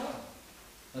 yeah,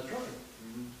 that's right.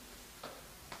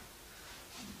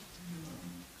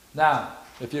 Now,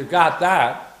 if you've got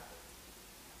that,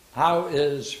 how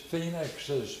is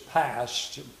Phoinix's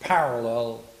past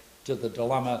parallel to the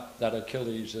dilemma that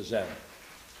Achilles is in?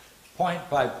 Point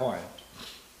by point.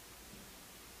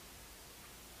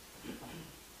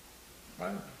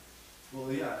 Right?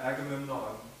 Well, yeah,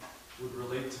 Agamemnon would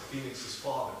relate to Phoinix's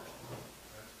father.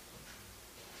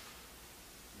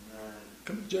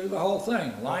 Come do the whole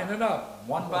thing. Line it up,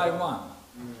 one by one.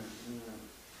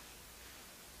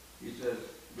 He says,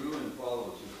 ruin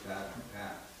follows his path.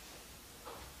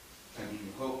 And he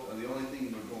hoped, and the only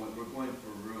thing we're going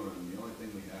for ruin, the only thing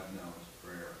we have now is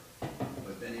prayer.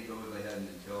 But then he goes ahead and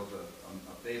tells a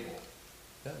fable.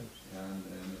 Yes. And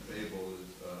the fable is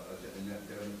a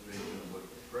demonstration of what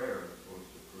prayer is supposed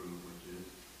to prove, which is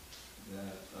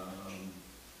that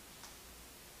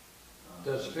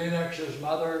Does Phoinix's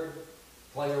mother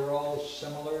play a role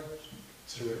similar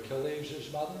to Achilles'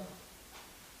 mother?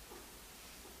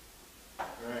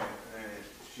 Right.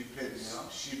 She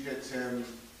pits him.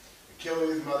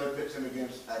 Achilles' mother pits him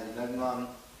against Agamemnon,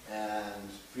 and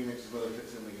Phoenix's mother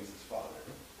pits him against his father.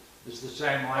 Is the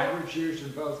same language used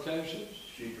in both cases?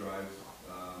 she drives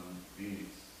Phoinix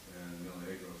and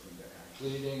Milagros into action.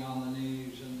 Pleading on the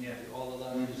knees and Yeah. all of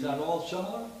that. Is that all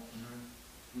similar?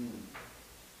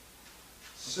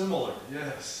 Similar,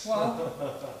 yes. Well,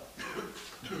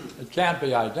 it can't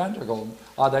be identical.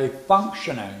 Are they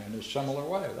functioning in a similar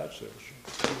way? That's the issue.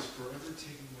 He was forever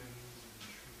taking my knees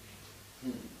and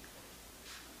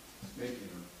Making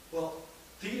her. Well,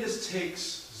 Thetis takes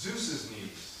Zeus's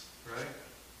knees, right?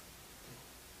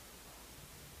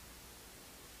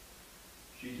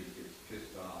 She just gets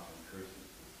pissed off and curses.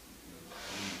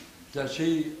 Does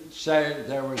he say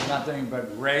there was nothing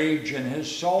but rage in his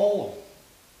soul,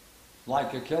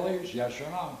 like Achilles? Yes or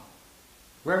no?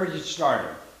 Where would you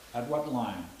start? At what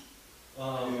line?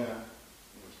 Yeah.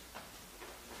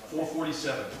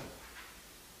 447.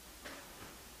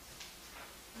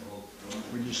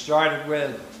 When you started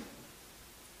with,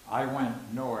 I went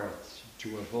north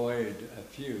to avoid a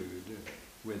feud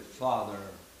with Father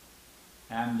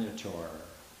Amnitor,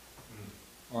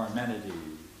 or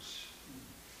Menides.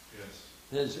 Yes.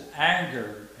 His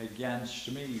anger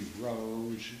against me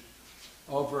rose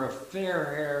over a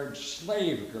fair-haired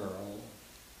slave girl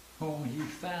whom he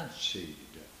fancied,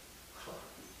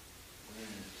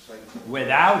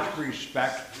 without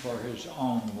respect for his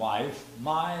own wife,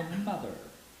 my mother.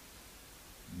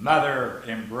 Mother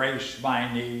embraced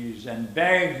my knees and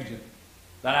begged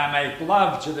that I make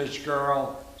love to this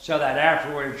girl so that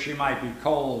afterwards she might be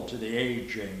cold to the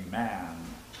aging man.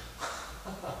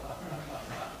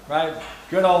 Right?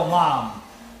 Good old mom.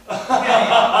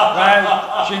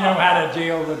 Right? She knew how to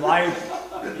deal with life.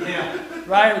 Yeah.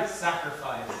 Right?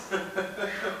 Sacrifice.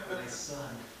 My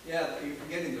son. Yeah, you're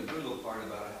forgetting the brutal part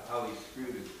about how he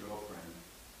screwed his girlfriend.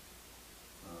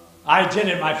 I did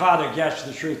it. My father guessed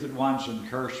the truth at once and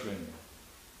cursed me,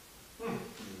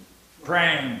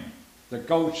 praying the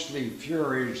ghostly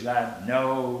furies that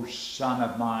no son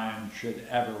of mine should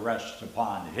ever rest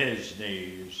upon his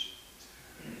knees.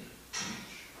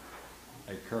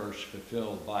 A curse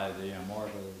fulfilled by the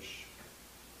immortals.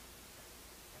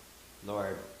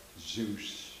 Lord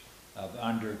Zeus of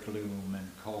undergloom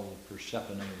and cold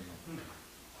Persephone.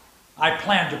 I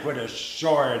planned to put a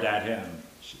sword at him,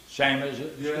 same as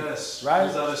it. Yes. Right?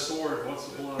 Pulls out a sword. What's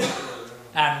the pull out a sword?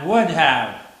 And would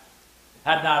have,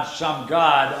 had not some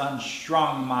god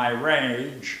unstrung my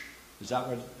rage. Is that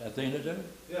what Athena did?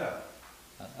 Yeah.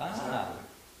 Ah,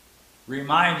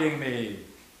 reminding me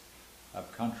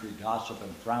of country gossip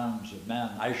and frowns of men.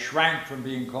 I shrank from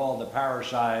being called a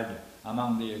parricide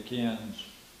among the Achaeans.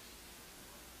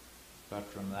 But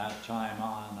from that time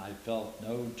on, I felt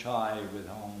no tie with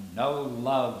home, no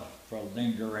love for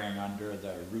lingering under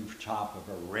the rooftop of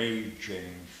a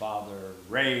raging father.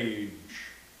 Rage.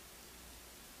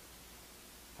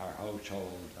 Our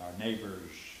household, our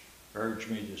neighbors urged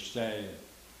me to stay.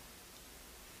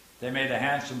 They made a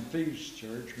handsome feast to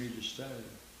urge me to stay.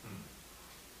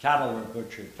 Cattle were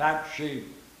butchered, fat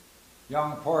sheep,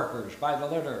 young porkers by the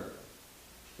litter,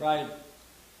 right?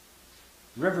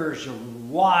 Rivers of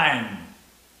wine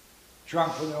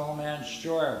drunk from the old man's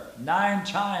store. 9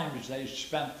 times they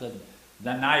spent the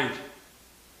night.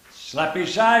 Slept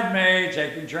beside me,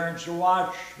 taking turns to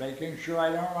watch, making sure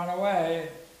I don't run away.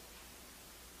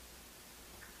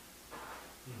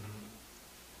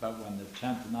 But when the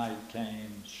 10th night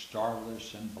came,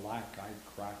 starless and black, I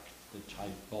cracked the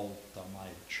tight bolt on my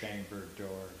chamber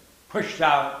door, pushed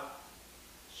out,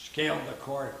 scaled the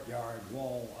courtyard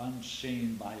wall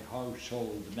unseen by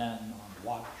household men on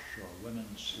watch or women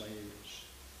slaves.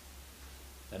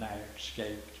 Then I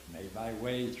escaped, made my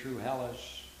way through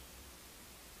Hellas,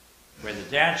 where the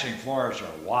dancing floors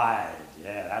are wide.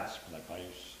 Yeah, that's the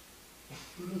place.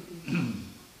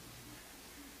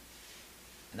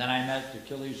 And then I met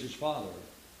Achilles' father.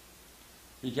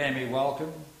 He gave me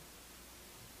welcome,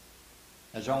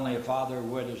 as only a father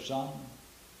would a son.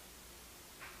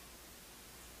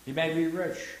 He made me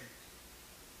rich.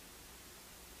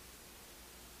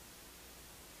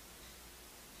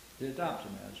 He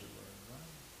adopted me, as it were,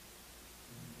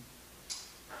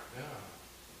 right? Yeah.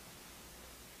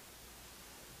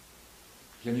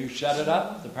 Can you set it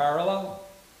up, the parallel?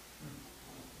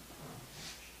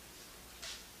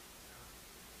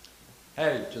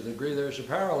 Hey, to the degree there's a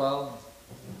parallel,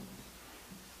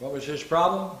 what was his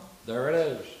problem? There it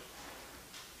is.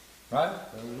 Right?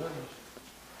 There it is.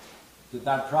 Did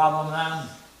that problem then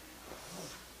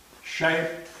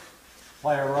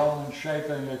play a role in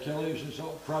shaping Achilles'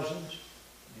 presence?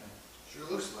 Yeah. Sure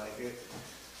looks like it.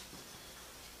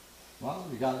 Well,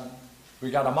 we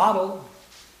got a model.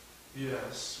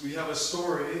 Yes, we have a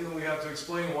story, and we have to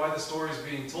explain why the story is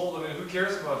being told. I mean, who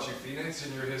cares about you, Phoenix,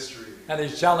 and your history? And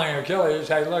he's telling Achilles,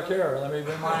 hey, look here, let me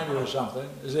remind you of something.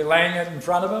 Is he laying it in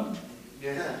front of him?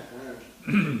 Yeah.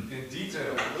 In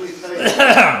detail. Really tell you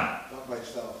about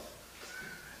myself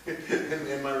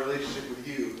and my relationship with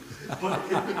you.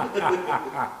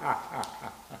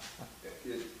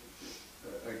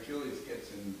 Achilles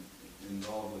gets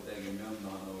involved with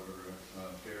Agamemnon over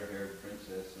a fair-haired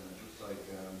princess, and it looks like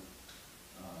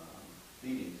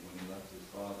his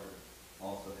father,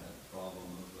 also had the problem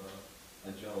of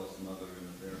a jealous mother and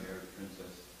a fair-haired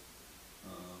princess,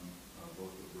 both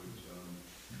of which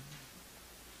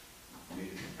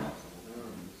made it impossible for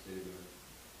him to stay there.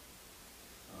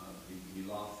 He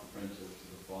lost the princess to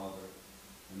the father,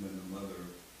 and then the mother.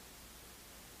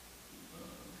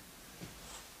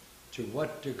 To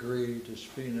what degree does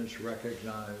Phoinix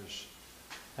recognize,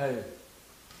 hey,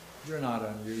 you're not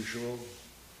unusual.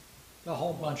 A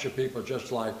whole bunch of people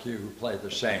just like you who play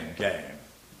the same game.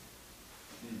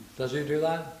 Does he do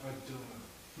that? I don't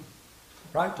know.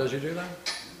 Right? Does he do that?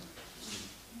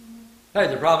 Hey,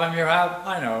 the problem you have,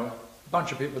 I know, a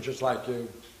bunch of people just like you.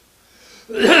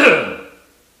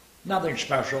 Nothing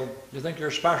special. You think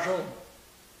you're special?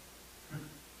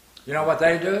 You know what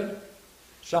they did?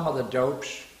 Some of the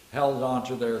dopes held on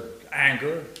to their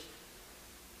anger,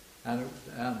 and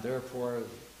therefore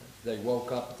they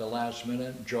woke up at the last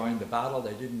minute and joined the battle.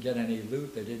 They didn't get any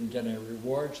loot, they didn't get any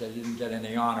rewards, they didn't get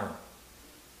any honor.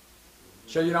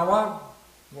 So you know what?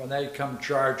 When they come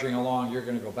charging along, you're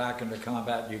going to go back into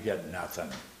combat, you get nothing.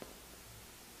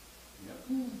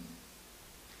 Yep.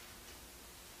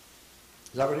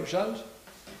 Is that what he says?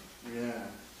 Yeah.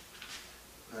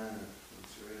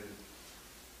 That's right.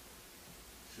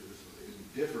 So this is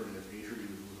different if he treated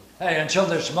him. Hey, until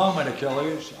this moment,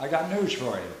 Achilles, I got news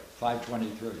for you.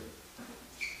 523.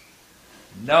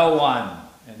 No one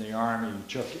in the army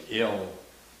took ill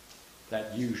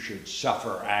that you should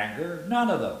suffer anger. None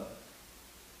of them.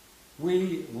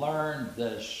 We learned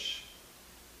this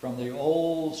from the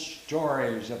old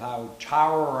stories of how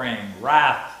towering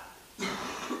wrath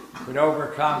could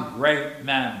overcome great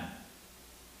men.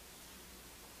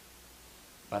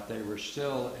 But they were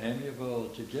still amiable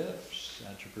to gifts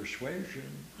and to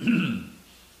persuasion.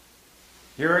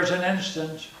 Here is an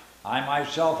instance I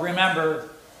myself remember.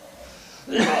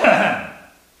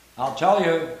 I'll tell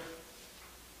you.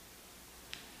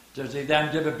 Does he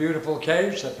then give a beautiful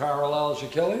case that parallels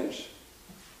Achilles?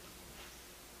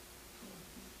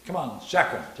 Come on,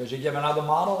 second. Does he give another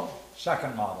model?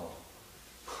 Second model.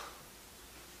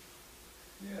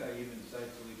 Yeah, he even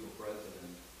cites legal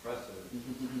precedent.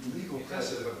 Legal He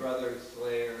says if precedent. a brother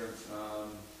slayer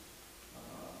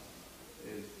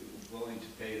is willing to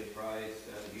pay the price,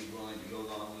 he's willing to go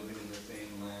on living in the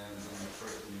same land, and the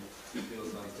person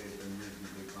feels like they've been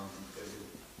reasonably compensated.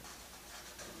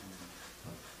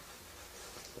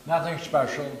 Nothing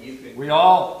special. You could- We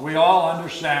all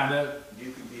understand it.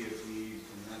 You can be appeased,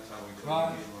 and that's how we play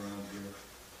Right. the game around here.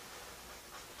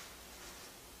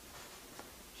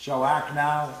 So act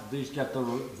now, these get the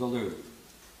loot.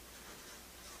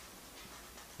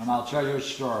 And I'll tell you a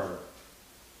story.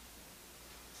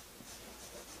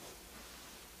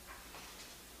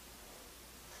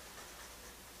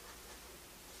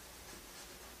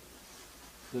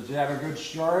 Does he have a good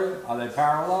story? Are they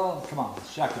parallel? Come on,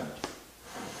 second.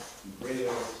 Great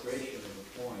illustration of the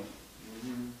point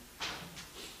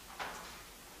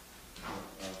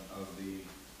of the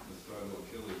struggle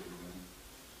Achilles is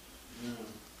in. Yeah.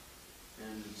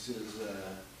 And it says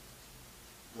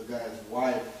the guy's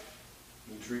wife,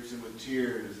 he treats him with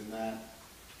tears, and that's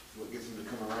what gets him to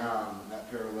come around, and that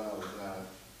parallels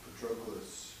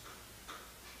Patroclus.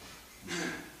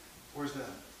 Where's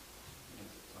that?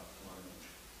 That's a tough line.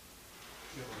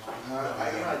 Do you have a line?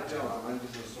 I don't. I'm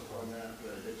just on that,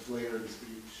 but it's later in the speech.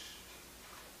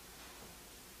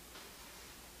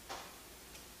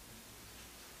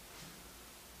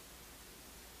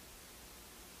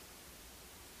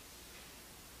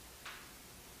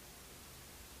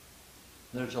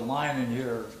 There's a line in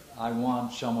here I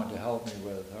want someone to help me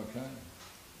with,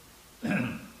 okay?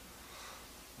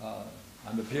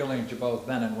 I'm appealing to both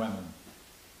men and women.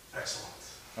 Excellent.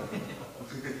 Okay.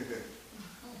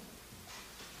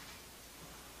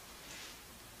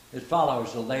 It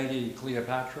follows the Lady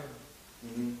Cleopatra.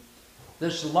 Mm-hmm.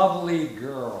 This lovely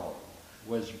girl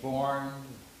was born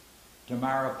to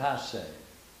Marapace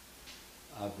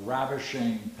of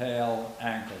ravishing pale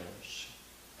ankles.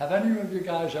 Have any of you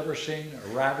guys ever seen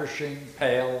ravishing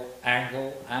pale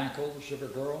ankles of a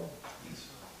girl?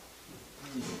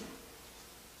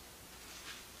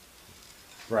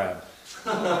 Brad.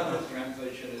 In the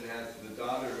translation, it has the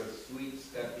daughter of sweet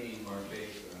stepping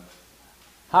Marbesa.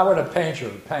 How would a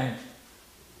painter paint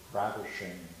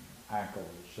ravishing ankles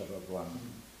of a woman?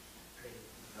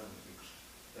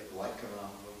 Like light coming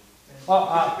off of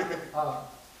them.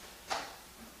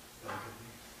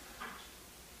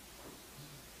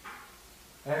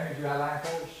 Amy, do you have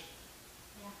ankles?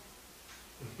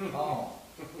 Yeah. Oh.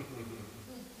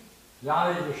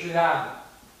 Yanni, does she have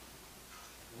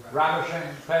ravishing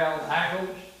pale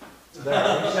ankles?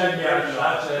 There, he said yes,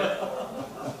 that's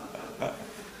it.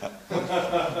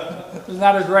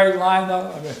 that a great line,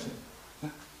 though? I mean,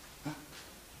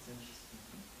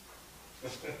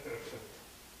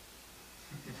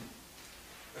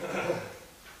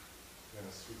 Yeah,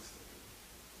 sweet stuff.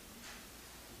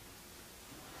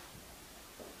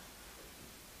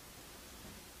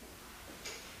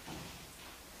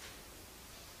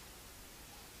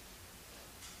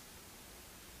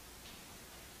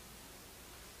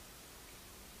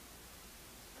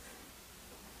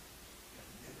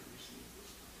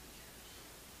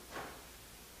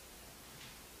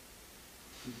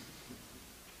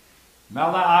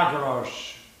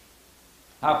 Melaagros.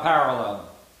 How parallel.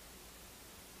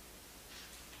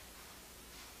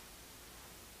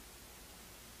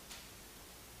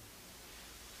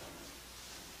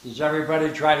 Does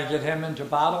everybody try to get him into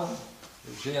battle?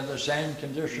 Is he in the same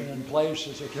condition and place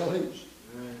as Achilles?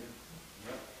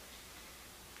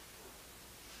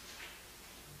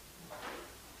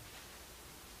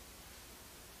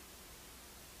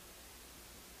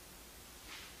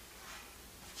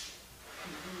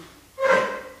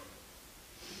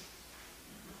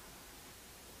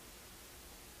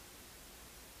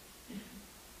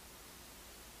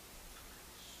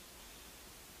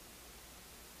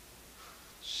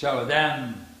 So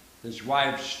then his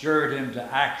wife stirred him to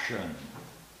action,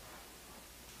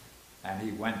 and he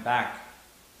went back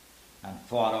and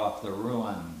fought off the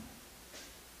ruin.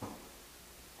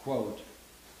 Quote,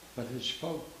 but his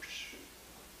folks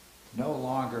no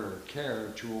longer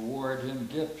cared to award him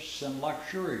gifts and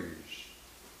luxuries.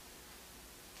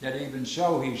 Yet even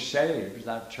so he saved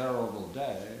that terrible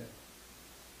day.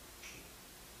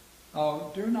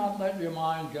 Oh, do not let your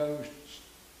mind go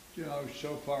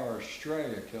so far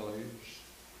astray, Achilles.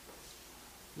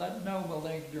 Let no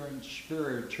malignant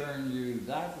spirit turn you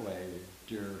that way,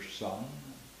 dear son.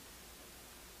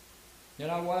 You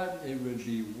know what? It would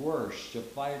be worse to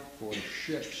fight for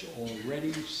ships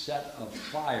already set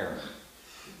afire.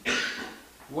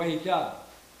 Wake up,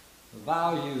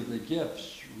 value the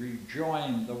gifts,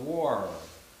 rejoin the war.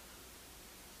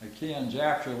 Achaians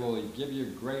after will give you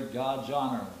great God's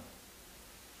honor.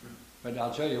 But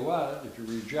I'll tell you what, if you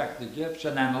reject the gifts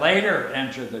and then later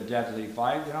enter the deadly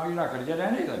fight, you're not going to get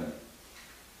anything.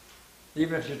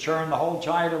 Even if you turn the whole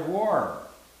tide of war.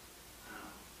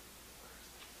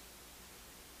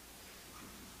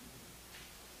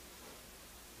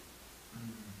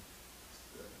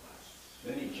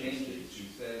 Then he changes. He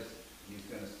says he's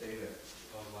going to stay there.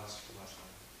 Last line.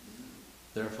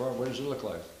 Therefore, what does it look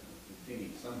like?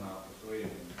 Phoinix somehow persuaded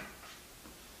him.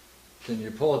 Can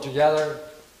you pull it together,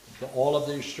 all of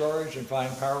these stories, and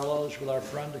find parallels with our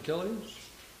friend Achilles?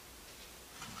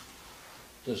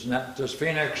 Does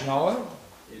Phoinix know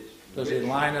it? Does he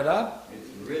line it up?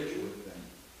 It's rich with them.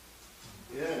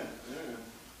 Yeah.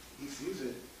 He sees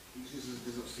it. He just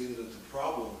doesn't see that it's a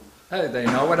problem. Hey, they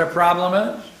know what a problem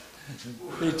is.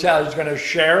 He's going to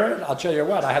share it. I'll tell you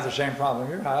what, I have the same problem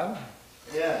you have.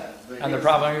 Yeah. But And the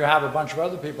problem you have, a bunch of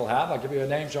other people have. I'll give you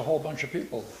names of a whole bunch of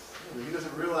people. he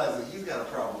doesn't realize that he's got a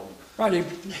problem. Right,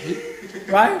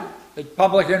 right? It's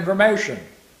public information.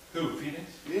 Who, Phoinix?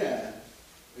 Yeah.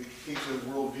 He keeps his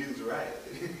worldviews right.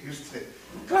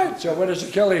 Right, so what does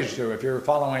Achilles do if you're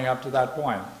following up to that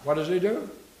point? What does he do?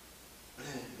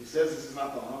 He says this is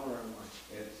not the honor anymore.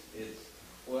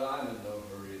 Well, I'm in no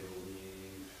hurry to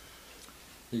leave.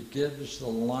 He gives the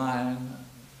line,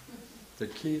 the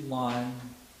key line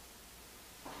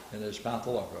in his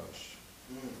Pathologos.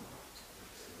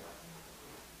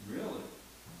 Really?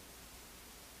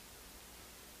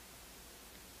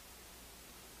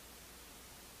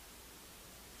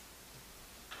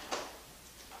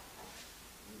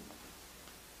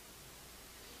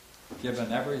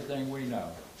 Given everything we know.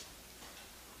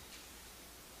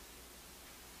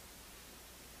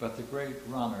 But the great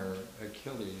runner,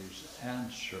 Achilles,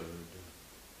 answered,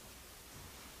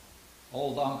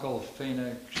 Old Uncle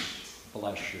Phoinix,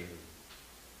 bless you.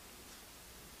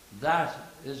 That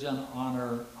is an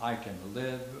honor I can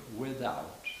live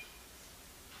without.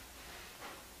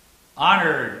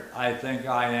 Honored, I think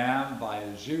I am, by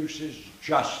Zeus's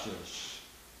justice.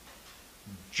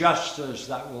 Justice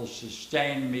that will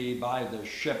sustain me by the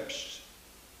ships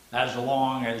as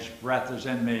long as breath is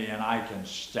in me and I can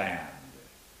stand.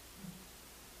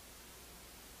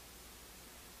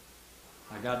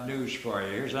 I got news for you.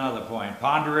 Here's another point.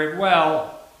 Ponder it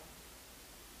well.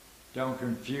 Don't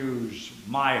confuse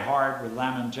my heart with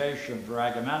lamentation for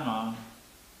Agamemnon,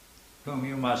 whom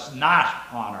you must not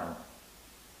honor.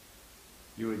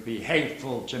 You would be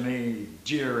hateful to me,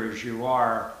 dear as you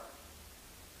are.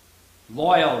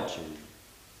 Loyalty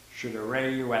should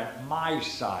array you at my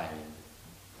side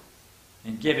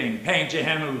in giving pain to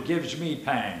him who gives me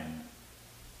pain.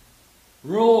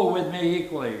 Rule with me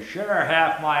equally, share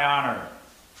half my honor.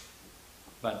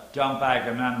 But dump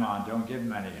Agamemnon, don't give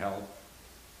him any help.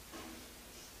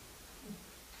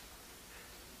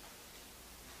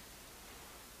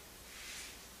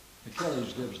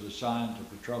 Achilles gives the sign to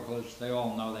Patroclus. They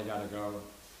all know they gotta go.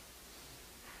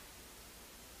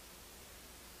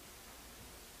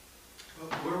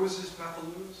 Where was his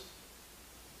Pathologos?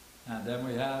 And then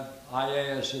we have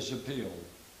Aias' appeal,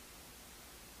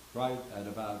 right at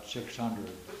about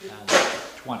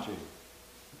 620.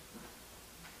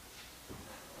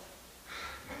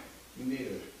 He made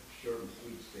a short and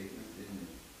sweet statement, didn't he?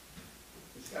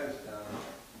 This guy's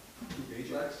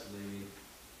complexly,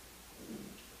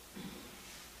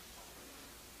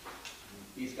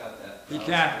 he's got that.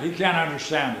 He can't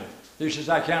understand it. He says,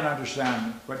 I can't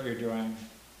understand what you're doing.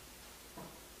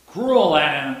 Cruel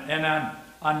and in an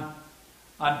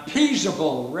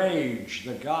unappeasable rage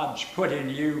the gods put in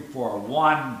you for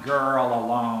one girl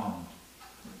alone.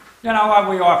 You know what?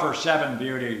 We offer 7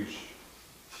 beauties,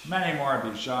 many more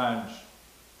besides.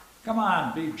 Come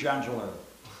on, be gentler.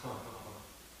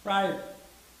 Right?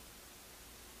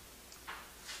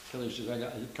 Achilles says,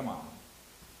 come on.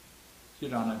 You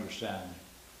don't understand.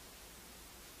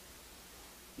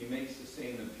 He makes the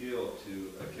same appeal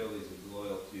to Achilles'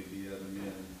 loyalty to the other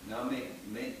men. Now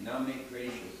make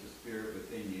gracious the spirit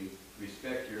within you.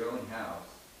 Respect your own house.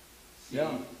 See,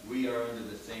 Yeah. we are under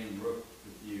the same roof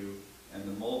with you and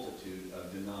the multitude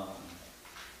of Danaan.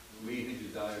 We who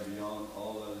desire beyond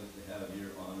all others to have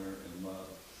your honor and love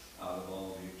out of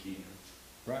all the Achaeans.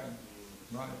 Right,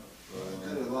 right. It's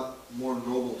got a lot more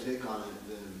noble take on it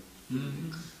than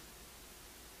Mm-hmm.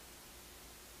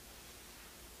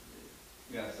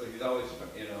 Yeah, so he's always,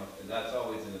 that's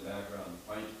always in the background.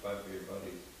 Fight for your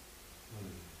buddies.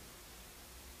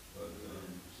 But,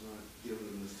 it's not giving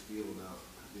them this feel about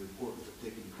the importance of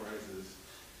taking prizes,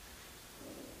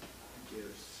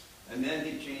 gifts. and then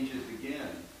he changes again,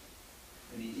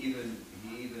 and he even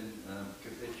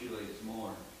capitulates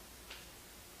more.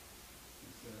 He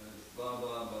says, blah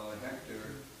blah blah.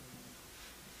 Hector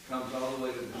comes all the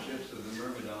way to the ships of the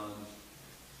Myrmidons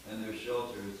and their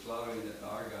shelters, slaughtering the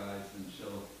Argives, and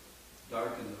shall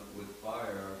darken with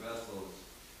fire our vessels.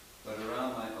 But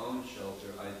around my own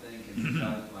shelter, I think, and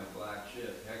besides my black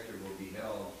ship, Hector will be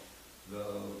held,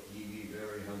 though he be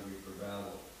very hungry for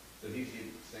battle. So he's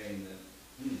saying that,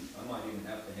 I might even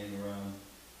have to hang around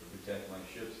to protect my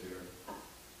ships here.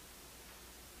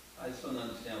 I just don't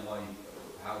understand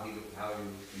how he was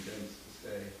convinced to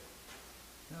stay.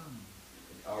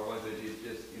 Or was it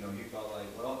just, he felt like,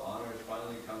 well, honor has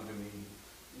finally come to me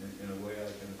in a way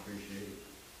I can appreciate.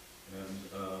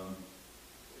 And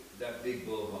that big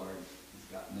blowhard, he's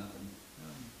got nothing.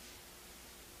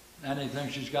 And he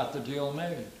thinks he's got the deal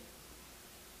made.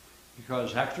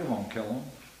 Because Hector won't kill him.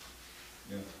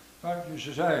 Yeah. Right? He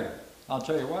says, hey, I'll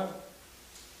tell you what.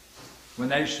 When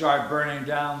they start burning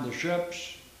down the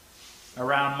ships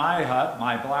around my hut,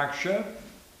 my black ship,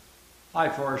 I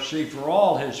foresee for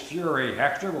all his fury,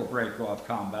 Hector will break off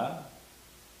combat.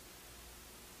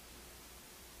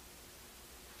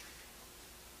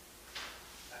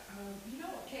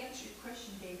 To answer your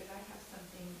question, David, I have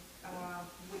something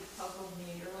which puzzled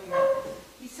me earlier.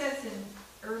 He says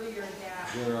earlier that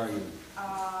Where are you?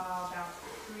 about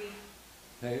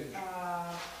Page?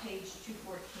 page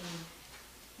 214.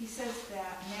 He says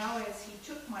that now as he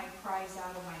took my prize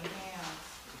out of my hands,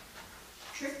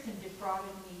 tricked and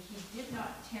defrauded me, he did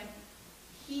not tempt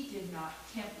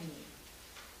me.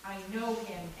 I know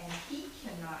him, and he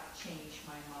cannot change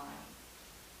my mind.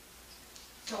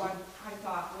 So I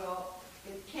thought, well,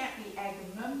 it can't be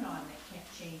Agamemnon that can't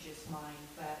change his mind,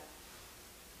 but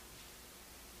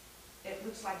it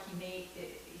looks like it may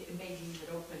leave it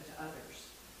open to others.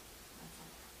 That's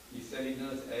all. You said he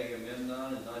knows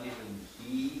Agamemnon, and not even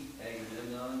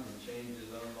Agamemnon, can change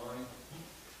his own mind?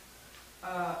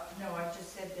 No, I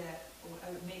just said that,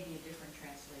 maybe a different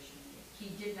translation. He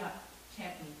did not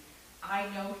tempt me. I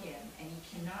know him, and he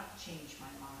cannot change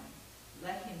my mind.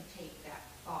 Let him take that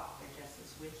thought that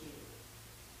is with you.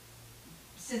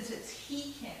 Since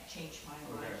he can't change my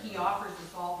mind, Okay. he offers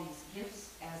us all these gifts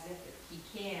as if he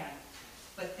can,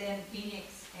 but then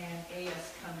Phoinix and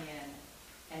Aias come in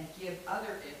and give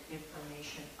other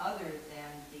information other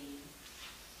than the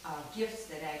gifts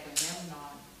that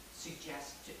Agamemnon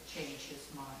suggests to change his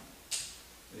mind.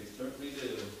 They certainly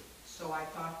do. So I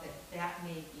thought that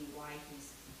may be why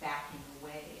he's backing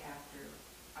away after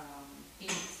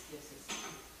Phoinix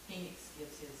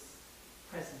gives his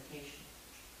presentation.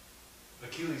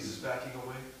 Achilles is backing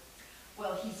away.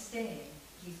 Well, he's staying.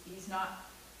 He's not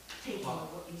taking.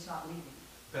 He's not leaving.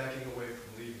 Backing away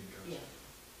from leaving, guys. Yeah.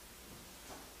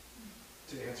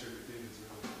 to answer David's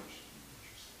earlier question.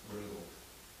 Interesting. Riddle.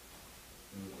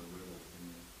 It was a riddle to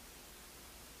me.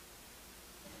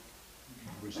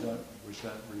 Was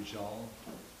that resolved?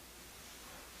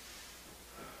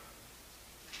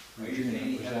 Are you Regina,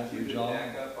 saying you was had that two good resolved?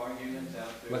 backup arguments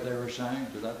out there? What they were saying,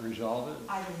 did that resolve it?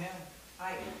 I don't know.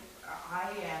 I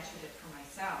answered it for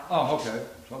myself. Oh, okay,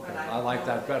 okay, But I like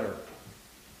that better.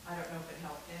 I don't know if it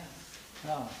helped them.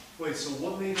 Yeah. Wait, so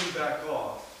what made him back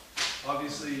off?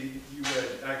 Obviously, you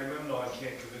read Agamemnon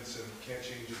can't convince him, can't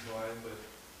change his mind, but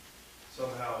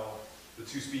somehow the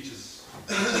two speeches,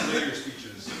 later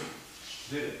speeches,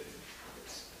 did it.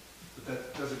 But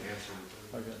that doesn't answer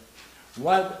it. Okay.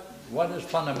 What is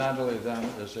fundamentally then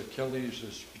is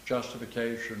Achilles'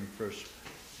 justification for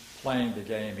playing the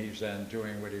game he's in,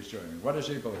 doing what he's doing? What does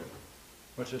he believe?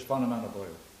 What's his fundamental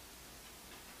belief?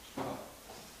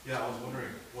 Yeah, I was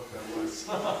wondering what that was.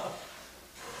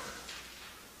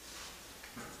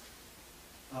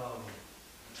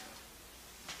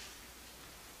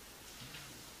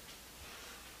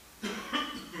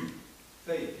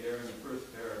 Faith here in the first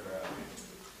paragraph.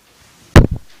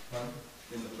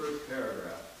 In the first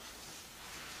paragraph,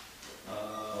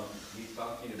 he's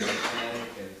talking about panic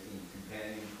and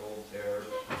companion cold terror.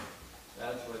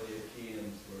 That's what the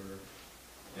Achaeans were.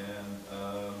 And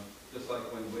just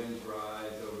like when winds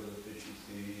rise over the fishy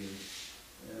sea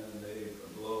and they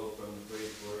blow from the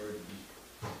great word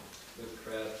with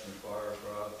crest and far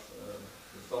across,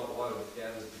 the salt water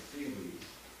scatters the seaweed.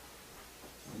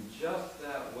 In just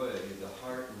that way, the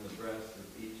heart and the breast of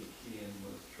each Achaean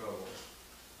was troubled.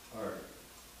 Heart.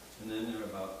 And then there are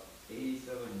about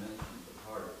 87 mentions of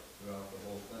heart throughout the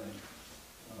whole thing.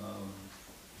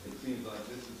 It seems like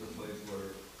this is a place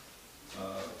where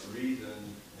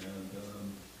reason and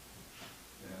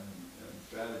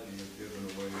strategy is given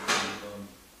away from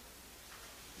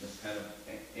this kind of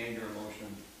anger emotion,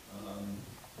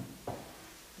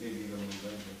 maybe even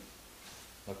vengeance.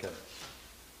 Okay.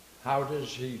 How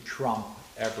does he trump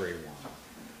everyone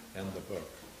in the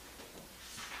book?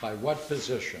 By what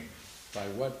position? By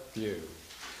what view?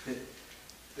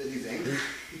 That he's angry.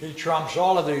 He trumps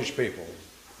all of these people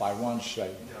by one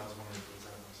statement. Yeah, I was wondering if it was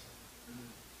that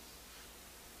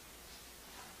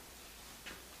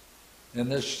myself. In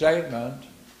this statement,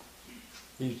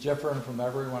 he's different from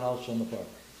everyone else in the book.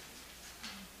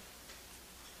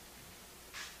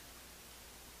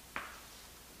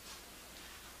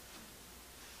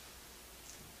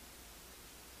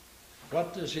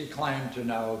 What does he claim to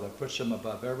know that puts him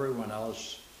above everyone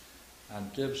else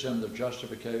and gives him the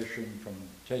justification from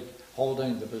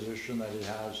holding the position that he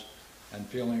has and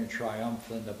feeling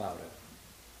triumphant about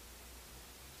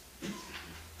it?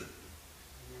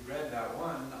 We read that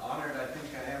one, honored I think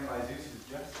I am by Zeus's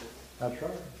justice. That's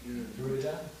right. Yeah. Do it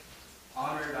again.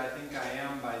 Honored I think I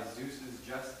am by Zeus's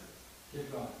justice.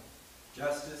 Keep going.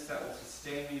 Justice that will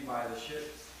sustain me by the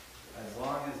ships. As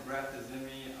long as breath is in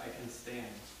me, I can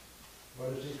stand.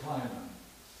 What is he claiming?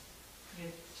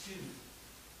 Zeus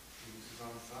is on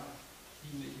the side.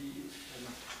 He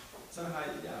somehow,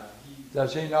 yeah, he...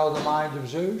 Does he know the mind of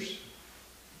Zeus?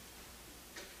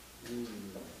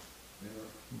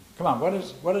 Come on,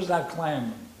 what is that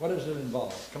claim? What does it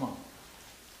involve? Come on,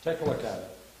 take a look at it.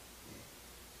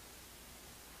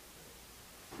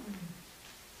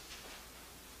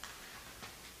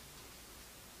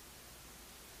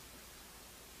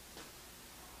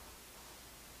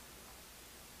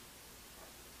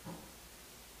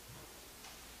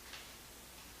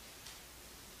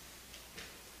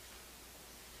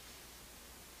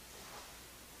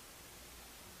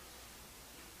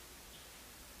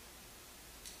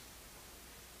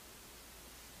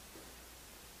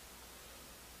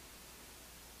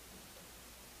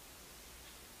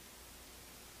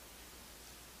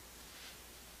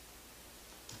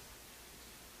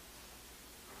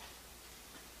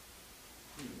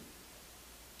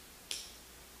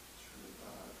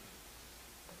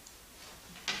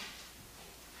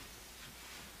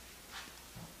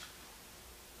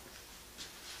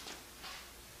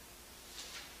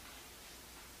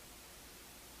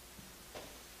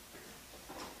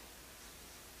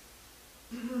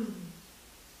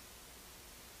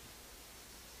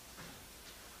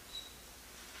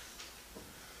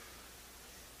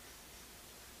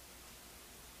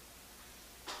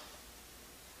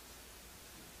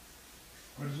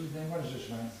 What is his name? What is his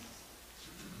name?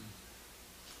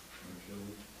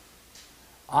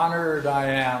 Honored I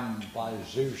am by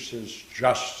Zeus's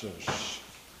justice.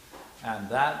 And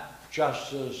that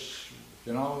justice,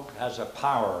 has a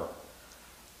power.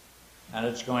 And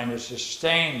it's going to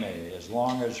sustain me as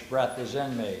long as breath is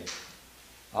in me.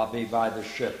 I'll be by the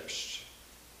ships.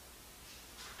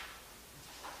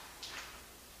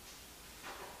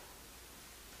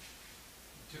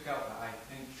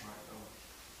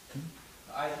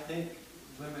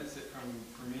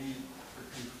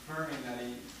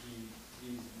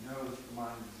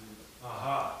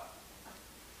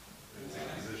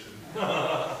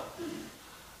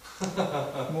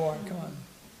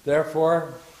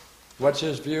 Therefore, what's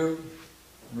his view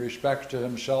in respect to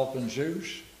himself and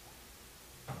Zeus?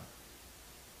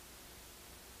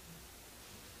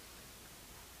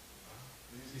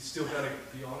 He's still got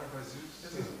to be honored by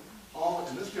Zeus?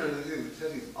 In this period, it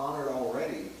says he's honored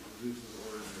already for Zeus's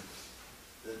ordinance.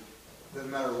 That doesn't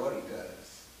matter what he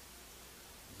does.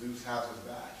 Zeus has his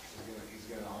back. He's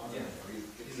going to honor him.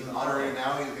 He's honoring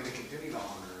now. He's going to continue to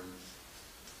honor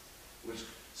him.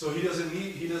 So he doesn't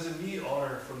need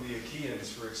honor from the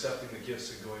Achaeans for accepting the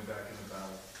gifts and going back into battle.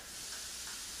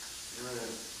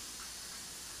 Right.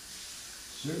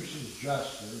 Zeus's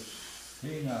justice,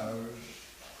 he knows,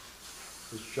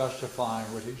 is justifying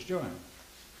what he's doing.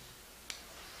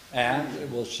 And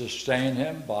it will sustain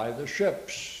him by the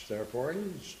ships. Therefore,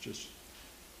 he's just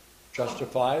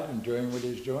justified in doing what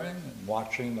he's doing and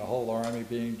watching the whole army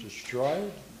being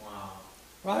destroyed. Wow.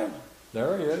 Right?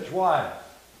 There he is. Why?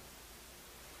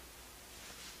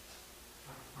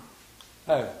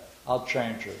 Hey, I'll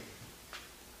change it.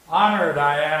 Honored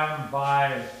I am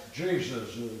by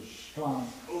Jesus' come.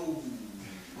 Ooh.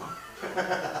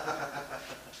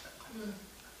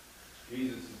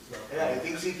 Jesus is Yeah, he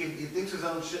thinks his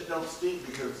own shit don't stink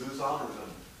because Zeus honors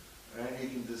him. Right? He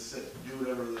can just do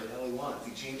whatever the hell he wants.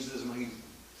 He changes his mind.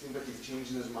 Seems like he's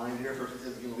changing his mind here. First he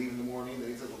says he's going to leave in the morning, then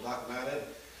he says we'll talk about it.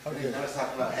 And then now he's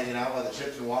talking about hanging out by the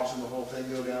ships and watching the whole thing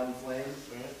go down in flames.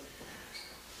 Right?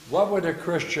 What would a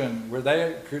Christian,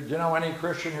 do you know any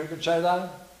Christian who could say that?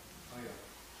 Oh,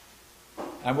 yeah.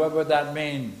 And what would that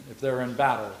mean if they're in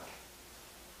battle?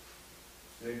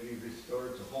 They'd be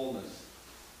restored to wholeness.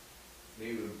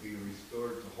 They would be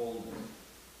restored to wholeness.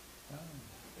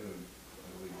 It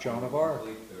would Joan of Arc.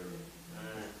 complete their-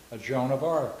 A Joan of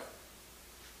Arc.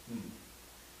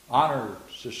 Honored,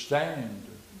 sustained.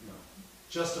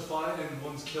 Justified in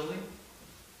one's killing?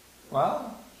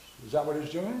 Well, is that what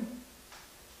he's doing?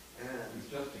 Yeah. He's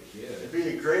just a kid. It'd be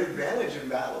a great advantage in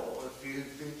battle if you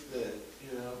think that,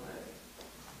 hey,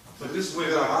 But this way,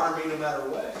 he's going to honor me no matter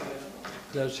what. You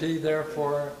know? Does he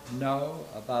therefore know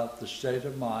about the state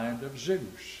of mind of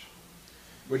Zeus?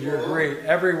 Would you agree?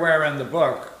 Everywhere in the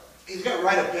book. He's got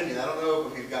right opinion. I don't know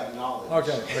if he's got knowledge.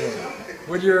 Okay.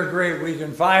 Would you agree we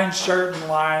can find certain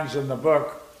lines in the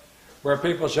book where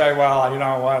people say, well, you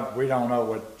know what, we don't know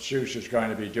what Zeus is going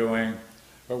to be doing,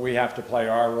 but we have to play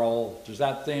our role. Does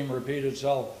that theme repeat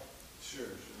itself? Sure.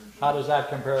 How does that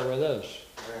compare with this?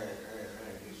 Right.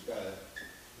 He's got it.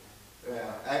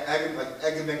 Yeah,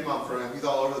 Agamemnon for him. He's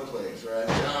all over the place, right?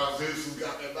 Oh, Zeus has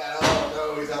got me back.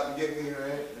 Oh, no, he's out to get me,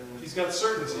 right? he's got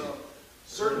certainty.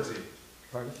 Certainty.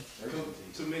 Pardon?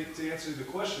 To answer the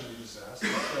question you just asked,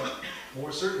 he's got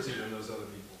more certainty than those other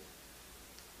people.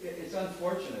 It's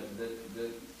unfortunate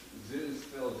that Zeus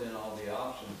fills in all the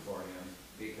options for him,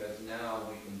 because now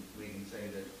we can say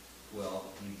that,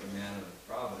 well, he's a man of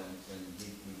providence and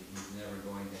he's never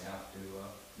going to have to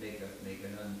make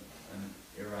an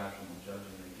irrational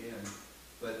judgment again.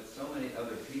 But so many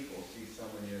other people see so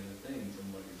many other things in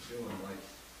what he's doing, like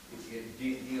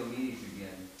Diomedes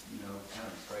again, kind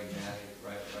of pragmatic,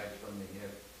 right from the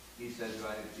hip. He says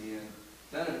right at the end,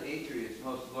 son of Atreus,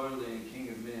 most lordly and king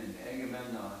of men,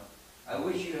 Agamemnon, I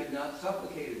wish you had not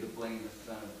supplicated the blameless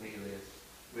son of Peleus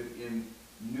with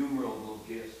innumerable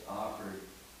gifts offered.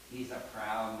 He's a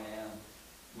proud man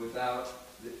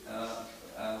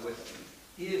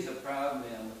he is a proud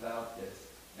man without this,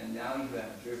 and now you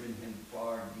have driven him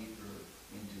far deeper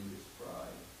into his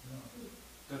pride.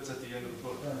 That's at the end of the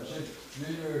book. You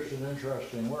used an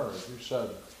interesting word. You said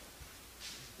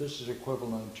this is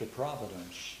equivalent to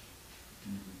providence.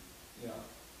 Mm-hmm. Yeah.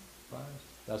 Right?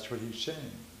 That's what he's saying.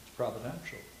 It's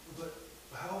providential. But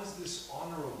how is this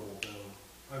honorable,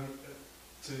 though? I mean,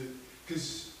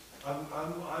 because I'm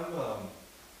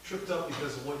tripped up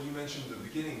because of what you mentioned at the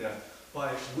beginning, that by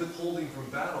withholding from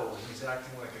battle, he's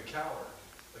acting like a coward,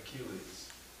 Achilles.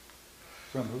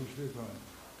 From whose viewpoint?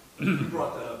 You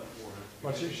brought that up before.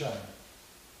 What's he saying?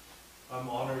 I'm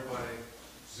honored by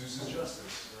Zeus's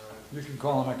justice. You can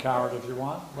call him a coward if you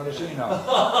want. What does he know?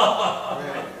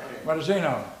 What does he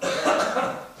know?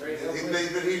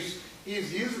 But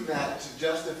he's using that to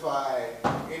justify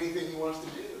anything he wants to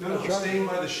do. No, staying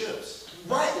by the ships.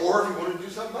 Right, or if he wanted to do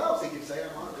something else, he could say,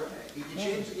 I'm honored, right?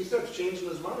 He starts changing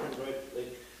his mind, right?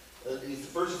 Like,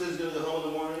 first he says he's going to go home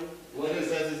in the morning, then he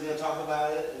says he's going to talk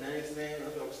about it, and then he's saying,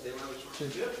 I'm going to stay around the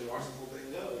ships and watch the whole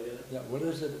thing go, you know? Yeah, what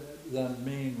does it then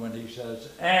mean when he says,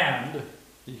 and,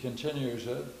 he continues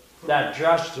it, that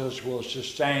justice will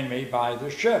sustain me by the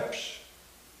ships?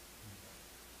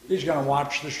 He's going to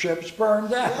watch the ships burn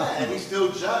down. Yeah, and he's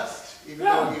still just, even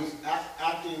though he's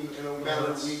acting in a manner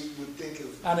we would think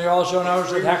of. And he also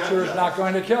knows that Hector is not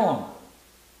going to kill him.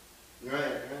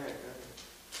 Right.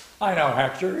 I know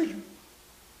Hector.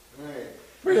 Right.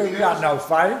 We got no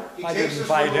fight. He I takes didn't us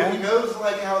fight from what he him. knows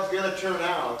like how it's gonna turn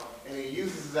out, and he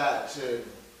uses that to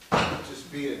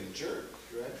just be a jerk,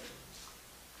 right?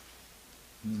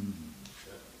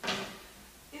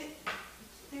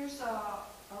 There's a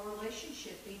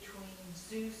relationship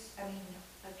between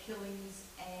Achilles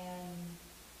and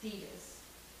Thetis.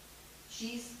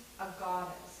 She's a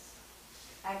goddess.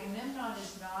 Agamemnon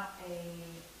is not a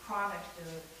product of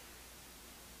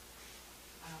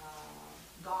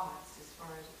gods as far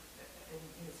as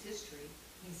in his history.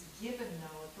 He's given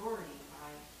no authority by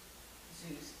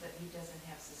Zeus, but he doesn't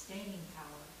have sustaining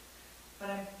power. But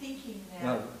I'm thinking that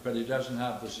No, but he doesn't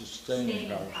have the sustaining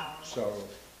Sustaining power. power.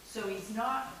 So, he's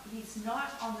not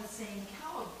on the same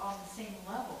on the same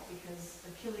level, because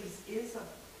Achilles is a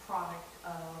product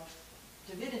of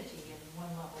divinity in one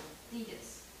level,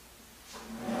 Thetis.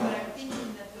 But I'm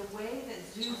thinking that the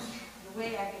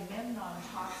way Agamemnon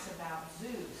talks about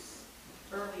Zeus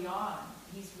early on,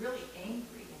 he's really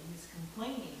angry and he's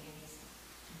complaining and he's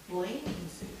blaming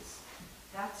Zeus.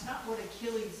 That's not what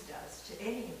Achilles does to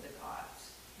any of the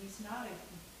gods. He's not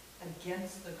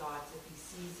against the gods if he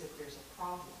sees that there's a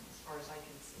problem, as far as I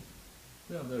can see.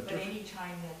 yeah, they're But different. any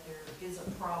time that there is a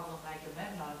problem,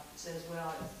 Agamemnon says,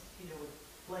 well,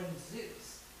 blame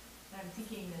Zeus. And I'm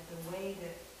thinking that the way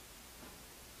that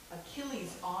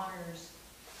Achilles honors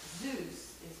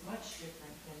Zeus is much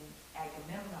different than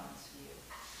Agamemnon's view.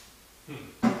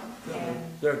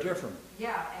 And They're different.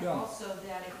 yeah, and Yeah. also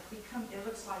that it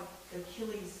looks like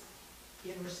Achilles,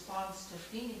 in response to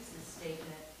Phoinix's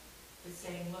statement, is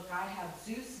saying, look, I have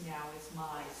Zeus now as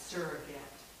my surrogate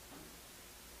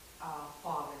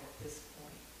father at this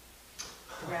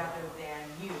point, rather than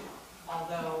you.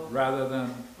 Although, Rather than,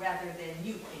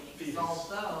 you, Phoenix, Phoenix.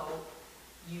 although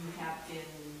you have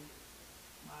been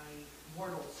my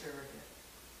mortal surrogate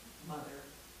mother.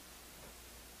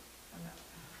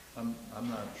 I'm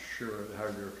not sure how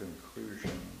your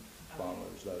conclusion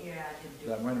follows that. Yeah, I didn't do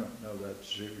Then, it. wait a minute, no, that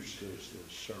Zeus is the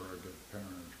surrogate parent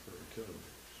for Achilles.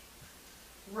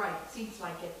 Right, seems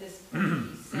like at this point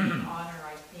he's saying honor,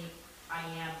 I think, I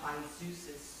am by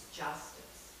Zeus's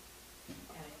justice.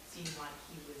 And it seemed like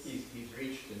he was. He's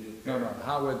reached a new No, paradigm. no,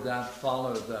 how would that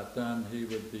follow that then he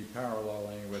would be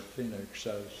paralleling with Phoenix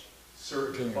as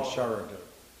being a father. surrogate?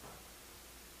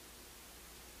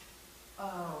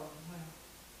 Oh,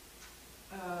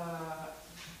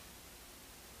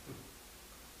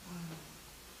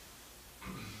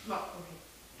 well, okay,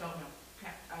 don't know.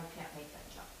 I can't make that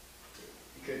jump.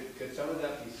 Could some of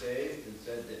that be saved and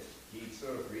said that he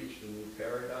sort of reached a new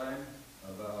paradigm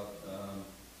about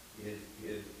his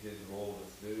role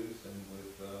with Zeus and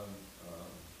with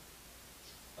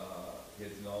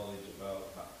his knowledge about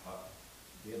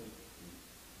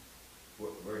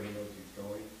where he knows he's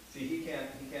going? See, he can't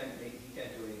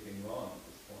do anything wrong at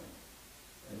this point,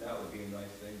 and that would be a nice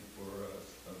thing for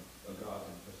a god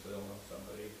to fulfill on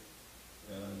somebody,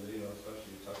 and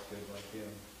especially a tough kid like him.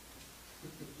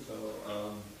 So,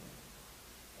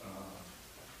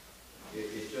 what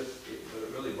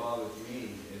it really bothers me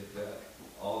is that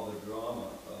all the drama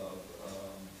of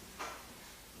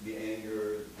the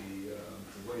anger,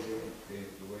 the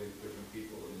way different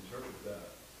people interpret that,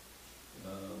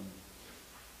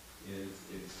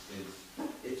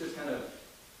 it just kind of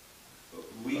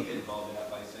weakens all that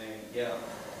by saying, yeah,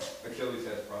 Achilles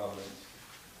has problems.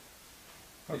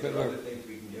 Okay, There look. are other things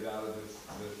we can get out of this.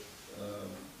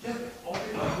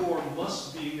 War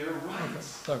must be their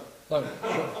rights.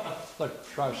 Look,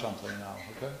 try something now,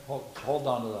 okay? Hold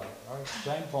on to that, all right?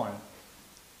 Same point.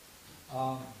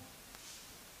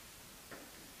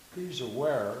 He's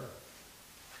aware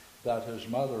that his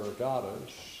mother, a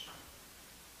goddess,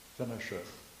 finish it,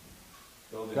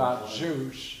 got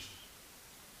Zeus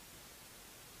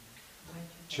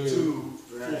To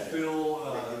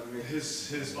fulfill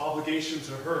his obligation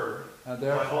to her and by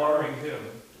therefore, honoring him.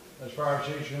 as far as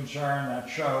he's concerned, that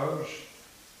shows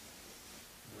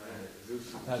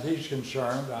that he's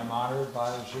concerned, I'm honored by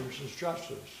Zeus's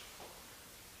justice.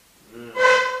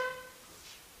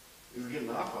 He's getting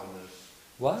off on this.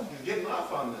 What? He's getting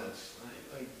off on this.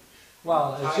 Like,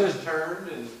 Well, tide's turned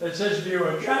and it's his view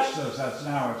of justice that's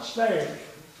now at stake.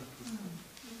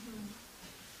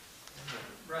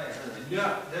 Right.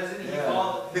 Yeah. Doesn't he Yeah.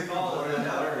 follow that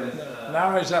up with,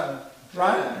 Now he's at,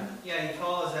 right? yeah, he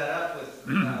follows that up with,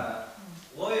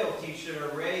 loyalty should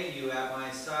array you at my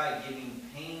side, giving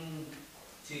pain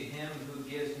to him who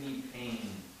gives me pain.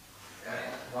 Right?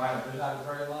 Right, is that a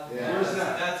very line? Yeah. Where's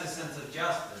that? That's a sense of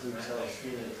justice, Zeus right? tells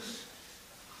Phoenix.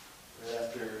 Right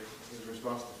after his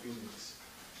response to Phoenix.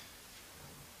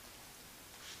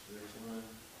 There's one.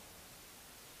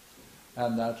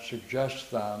 and that suggests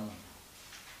then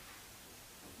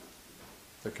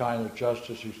the kind of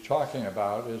justice he's talking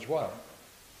about is what?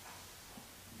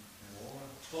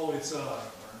 Oh, it's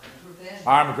Revenge.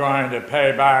 I'm going to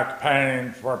pay back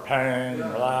pain for pain,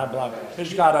 blah, blah.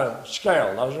 He's got a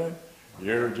scale, doesn't he?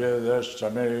 You do this to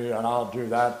me, and I'll do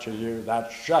that to you.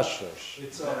 That's justice.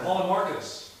 it's Paul and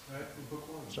Marcus, right, from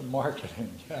book one. It's a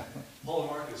marketing, yeah. Paul and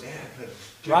Marcus. Yeah,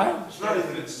 but Right? it's not even,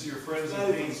 Benefits to your friends it's and not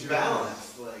even pains to your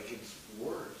balanced, like, it's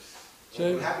worse.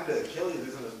 See? What happened to Achilles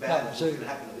isn't as bad No, as see, what's going to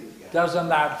happen to these guys. Doesn't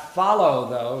that follow,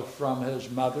 though, from his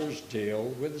mother's deal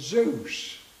with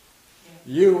Zeus?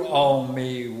 You owe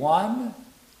me one,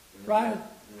 right?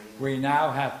 We now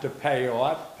have to pay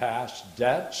off past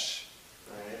debts,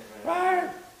 right?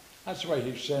 That's the way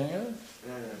he's saying it.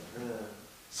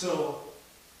 So,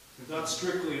 not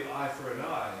strictly an eye for an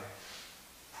eye,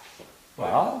 but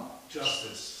Well,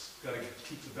 justice. Got to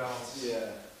keep the balance.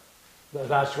 Yeah.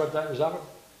 that's what that is. That what,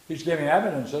 he's giving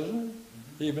evidence, isn't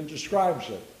he? He even describes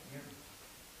it.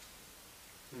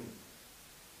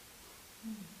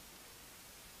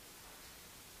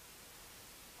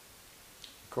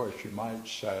 Of course, you might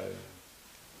say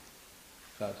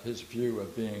that his view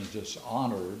of being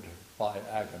dishonored by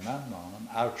Agamemnon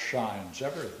outshines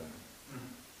everything.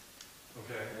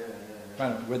 Okay.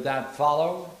 And would that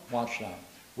follow? Watch now.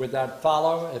 Would that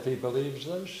follow if he believes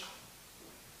this?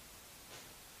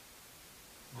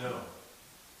 No.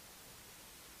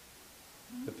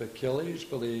 If Achilles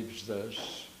believes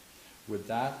this, would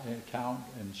that account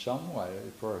in some way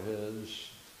for his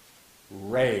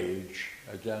rage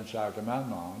against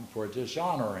Agamemnon for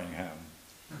dishonoring him?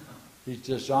 He's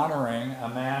dishonoring a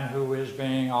man who is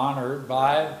being honored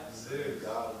by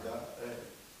God,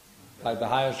 by the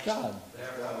highest God.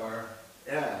 Therefore,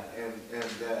 yeah, and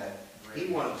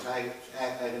he wants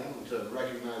Agamemnon to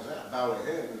recognize that, bow to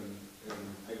him, and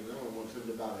Agamemnon wants him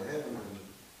to bow to him,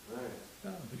 and,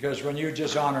 right. Because when you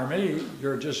dishonor me,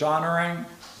 you're dishonoring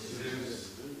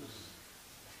Zeus.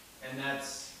 and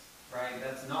that's, right,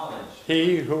 that's knowledge.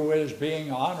 he who is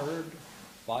being honored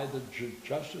by the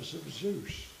justice of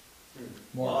Zeus.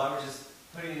 Well, I was just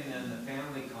putting it in the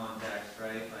family context,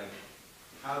 right? Like,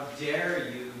 how dare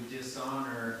you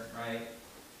dishonor, right,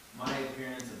 my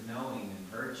appearance of knowing and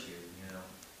virtue, you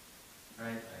know?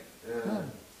 Right? Like, Yeah.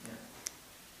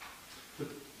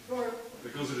 For,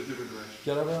 It goes in a different direction.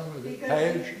 Get everyone with it? because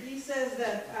Page, he says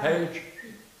that, page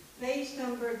page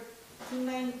number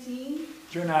 219.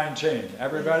 219.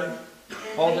 Everybody, and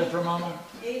hold it for a moment.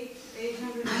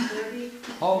 830.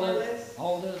 Hold more or it, less.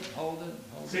 hold it, hold it,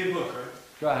 hold it. Same book, right?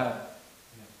 Go ahead.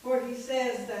 For he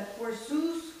says that for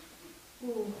Zeus,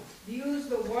 who views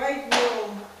the wide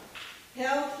world,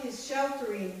 held his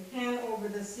sheltering hand over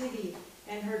the city,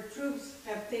 and her troops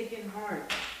have taken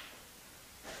heart.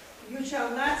 You shall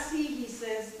not see, he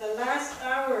says, the last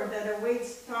hour that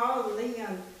awaits tall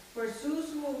Leon. For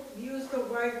Zeus, who views the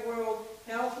wide world,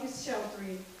 held his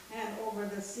sheltering hand over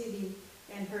the city,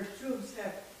 and her troops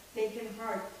have taken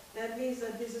heart. That means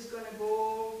that this is going to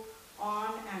go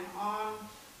on and on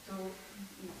to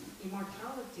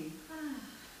immortality.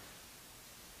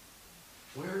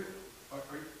 Where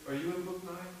are you in book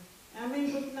 9? I'm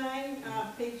in book 9,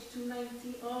 page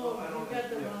 219. Oh, I you don't- got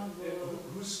the yeah, wrong yeah. book.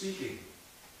 Who's speaking?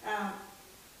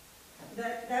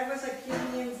 That was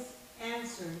Achaians'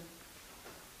 answer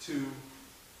To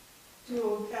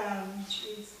to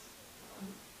it's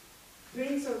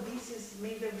Prince Odysseus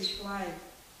made a reply.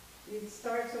 It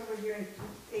starts over here in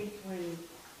 820.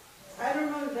 I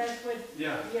don't know if that's what.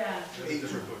 yeah, Yeah. that's a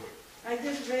different book. I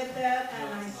just read that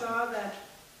and I saw that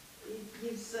it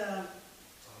gives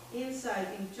insight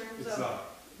in terms It's of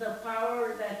the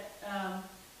power that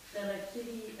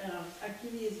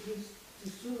Achilles gives to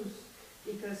Zeus,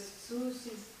 because Zeus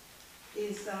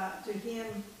is to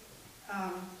him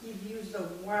he views the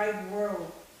wide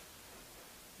world.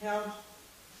 Hell,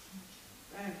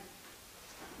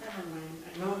 never mind.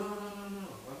 No.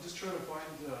 I'm just trying to find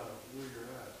where you're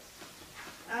at.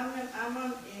 I'm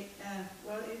on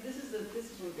well, this is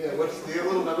book. Yeah, what's the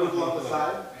little numbers along the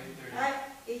side?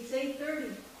 It's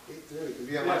 8:30.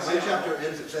 8:30. Yeah, my chapter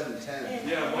ends at 7:10.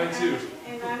 Yeah, mine too.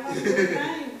 And I'm on book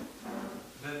 9.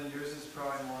 Then yours is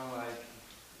probably more like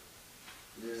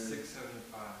Yeah.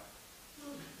 675.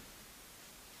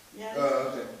 Yeah,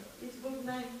 Okay. it's book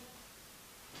 9.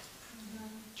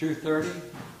 230?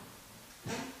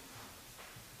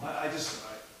 I just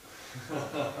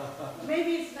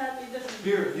Maybe it's not, it doesn't.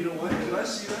 Pierre, you know what? Could I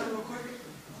see that real quick?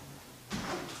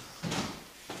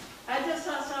 I just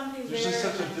saw something there. There's just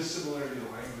such a dissimilarity in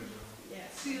language. Yeah.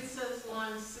 See, it says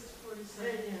line Right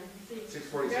 647. there. See,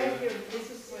 647. right here,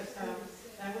 this is what, that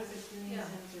was a Achilles' Yeah.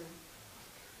 answer.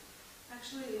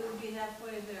 Actually, it would be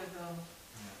halfway there though.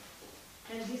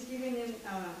 And he's giving him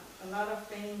a lot of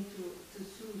fame to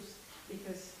Zeus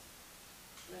because,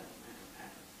 well,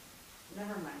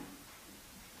 never mind.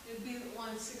 It'd be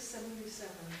one 677.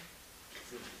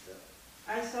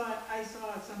 I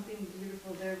saw something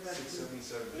beautiful there, but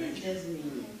 677. it's just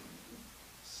me.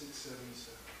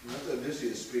 677. That's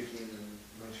Odysseus speaking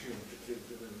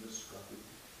in this copy.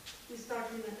 He's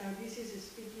talking, Odysseus is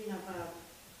speaking about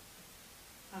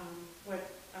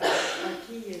what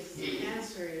Achilles'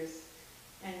 answer is,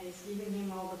 and he's giving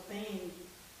him all the fame.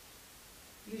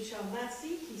 You shall not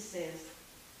see, he says,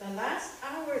 the last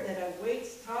hour that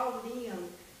awaits tall Leon,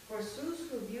 for Zeus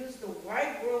who views the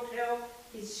wide world held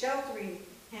his sheltering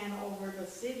hand over the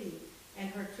city, and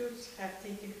her troops have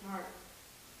taken heart.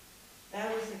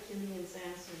 That was Achilles'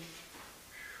 answer.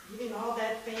 Giving all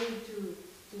that fame to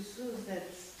Zeus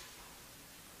that's...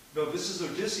 No, this is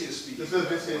Odysseus speaking. This is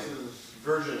Odysseus'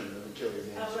 version of Achilles'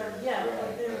 answer. yeah,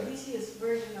 Right, the right. Odysseus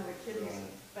version of Achilles,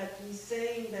 Right. but he's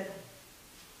saying that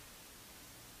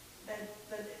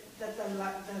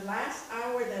the last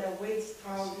hour that awaits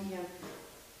tall Leon.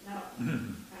 Now,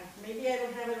 maybe I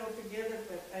don't have it all together,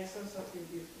 but I saw something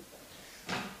beautiful.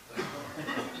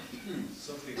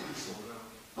 Something peaceful now.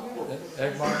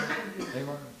 Egmar,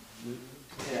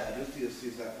 Yeah, Odysseus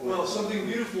sees that point. Well, something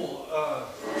beautiful.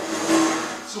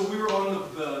 So we were on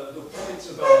the points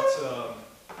about,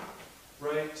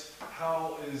 right,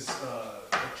 how is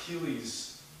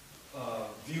Achilles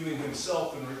viewing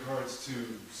himself in regards to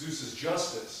Zeus's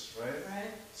justice, right?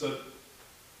 Right?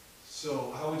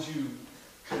 So how would you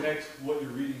connect what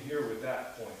you're reading here with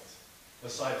that point,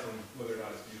 aside from whether or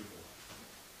not it's beautiful?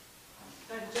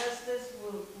 That justice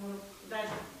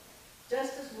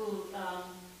will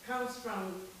comes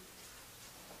from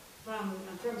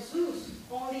Zeus.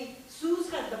 Only Zeus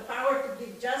has the power to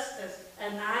give justice,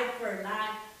 an eye for an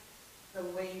eye, the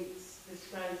way it's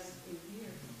described in here.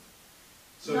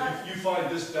 So you find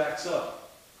this backs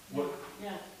up what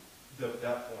Yeah.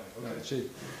 that point, okay? see,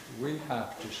 we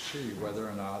have to see whether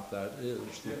or not that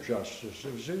is the justice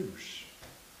of Zeus.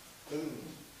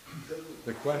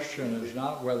 The question is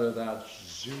not whether that's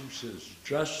Zeus's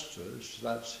justice,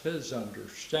 that's his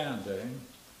understanding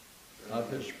of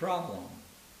his problem.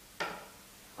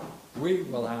 We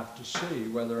will have to see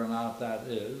whether or not that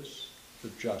is the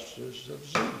justice of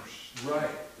Zeus. Right.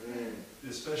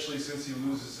 Especially since he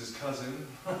loses his cousin,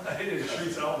 right? And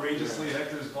treats outrageously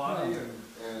Hector's body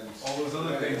and all those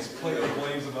other things, Plato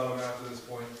blames about him after this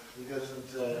point. He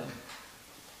doesn't,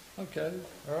 Okay,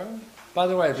 all right. By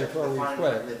the way, before we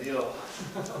quit,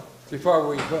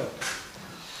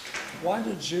 why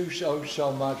did Zeus owe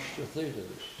so much to Thetis?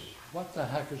 What the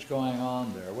heck is going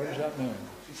on there? What does that mean?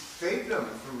 He saved him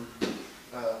from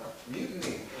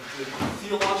mutiny.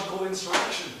 Theological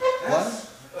insurrection. What?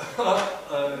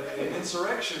 An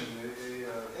insurrection,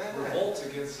 a revolt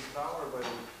against his power by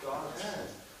the gods. Yeah,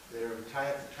 they were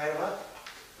tied him up.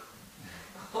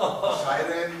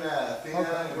 Poseidon,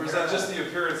 Athena. Or is that just the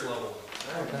appearance level?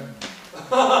 Okay.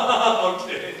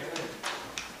 Okay.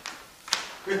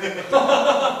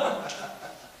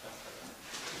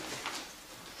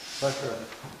 But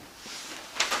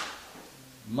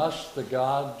must the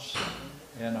gods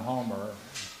in Homer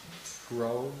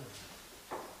grow?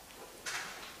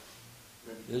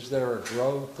 Is there a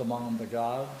growth among the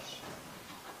gods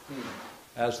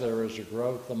as there is a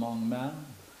growth among men?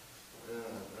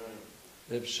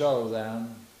 If so,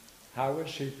 then, how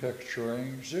is he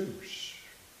picturing Zeus?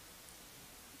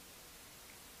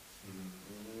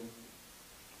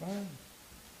 Well,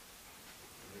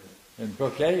 in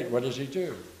Book 8, what does he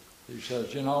do? He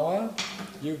says, you know what?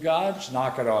 You gods,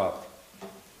 knock it off.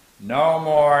 No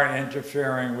more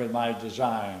interfering with my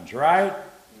designs, right?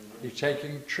 He's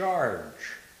taking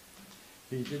charge.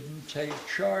 He didn't take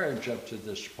charge up to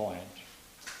this point.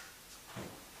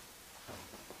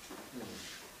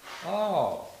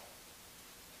 Oh,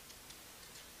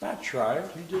 that's right,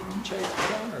 he didn't take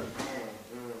charge.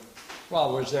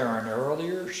 Well, was there an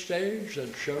earlier stage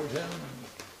that showed him?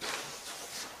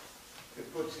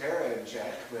 It puts Hera in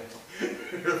check, but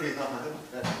early on.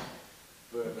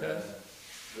 But Okay.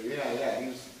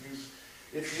 He's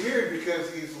it's weird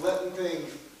because he's letting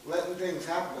things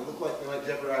happen that look like they might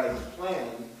jeopardize his plan,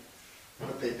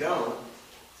 but they don't.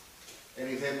 And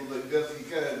he's able to he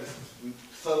kind of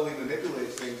subtly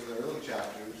manipulates things in the early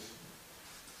chapters.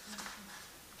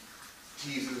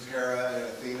 Teases Hera and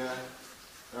Athena.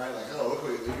 Right, like, oh, look,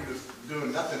 you're just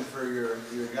doing nothing for your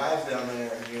guys down there,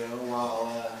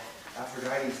 while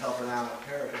Aphrodite's helping out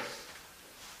Paris.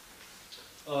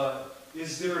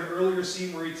 Is there an earlier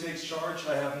scene where he takes charge?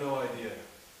 I have no idea.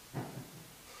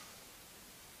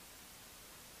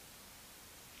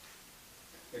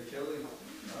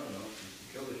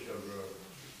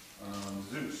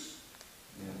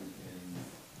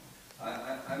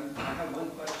 I have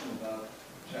one question about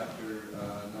chapter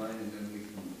 9, and then we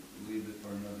can leave it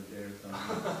for another day or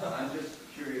something. I'm just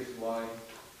curious why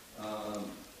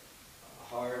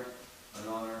heart, an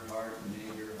honor, heart, and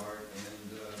anger, heart, and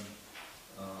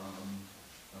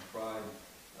pride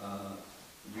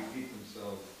repeat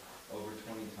themselves over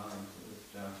 20 times in this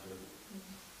chapter.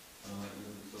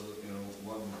 So,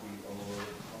 one would be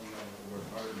coming out with the word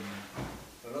heart.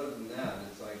 But other than that,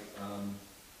 it's like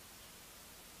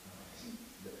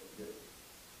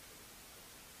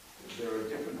there are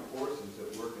different forces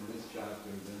that work in this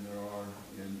chapter than there are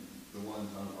in the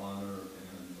ones on honor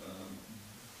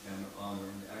and honor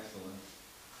and excellence.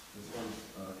 This one's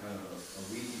kind of a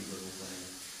weedy little thing.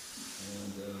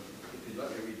 And if you'd let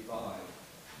me read 5,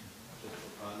 just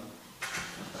for fun.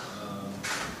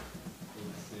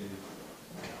 Let's see.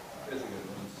 Here's a good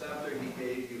one. Scepter he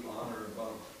gave you honor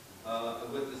above.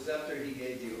 With the scepter he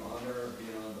gave you honor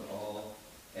beyond all,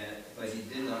 but he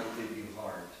did not give you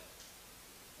heart.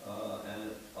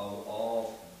 And of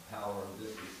all power,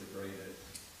 this is the greatest.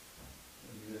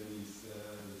 And then he says,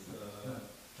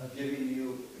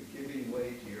 giving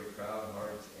way to your proud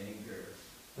heart's anger.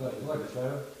 Look,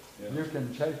 Dave, you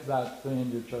can take that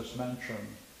theme you just mentioned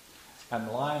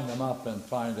and line them up and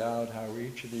find out how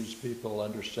each of these people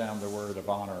understand the word of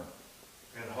honor.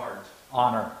 And heart.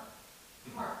 Honor.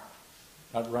 Heart.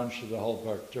 That runs through the whole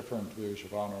book, different views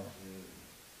of honor.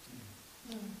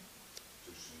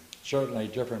 Certainly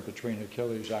different between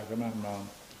Achilles, Agamemnon,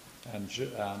 and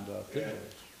Phoinix,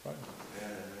 right?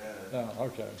 Yeah,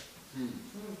 okay.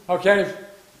 Okay,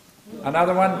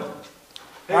 another one?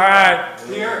 Hey, all right.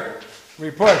 Pierre,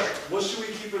 We push. what should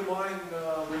we keep in mind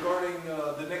regarding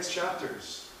the next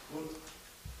chapters? Is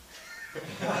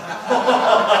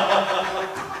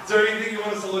there anything you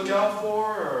want us to look out for?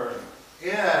 Or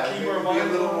Yeah, keep maybe our be a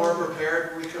mind little on? more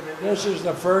prepared when we come in. This is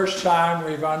the first time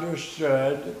we've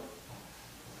understood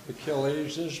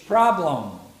Achilles'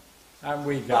 problem. And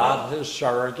we got his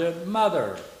surrogate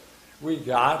mother. We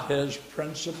got his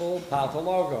principal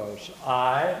pathologos.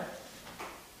 I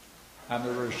am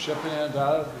the recipient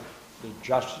of the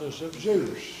justice of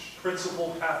Zeus.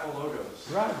 Principal pathologos.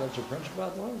 Right, that's a principal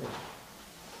pathologos.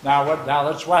 Now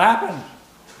that's what happened.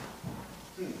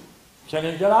 Can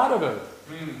he get out of it?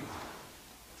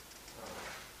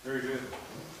 Very good.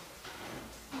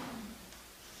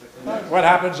 What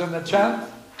happens in the 10th?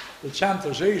 The 10th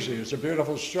is easy. It's a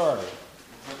beautiful story.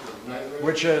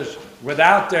 Which is,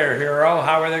 without their hero,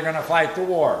 how are they going to fight the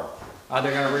war? Are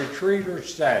they going to retreat or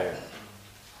stay?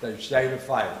 They stay to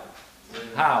fight.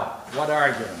 How? What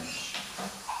arguments?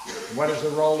 What is the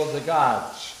role of the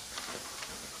gods?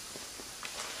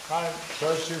 All right,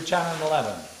 goes through 10 and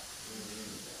 11.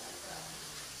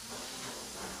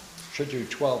 Should do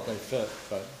 12, they fit,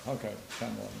 but okay, 10,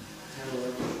 11. 10,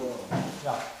 11, 12.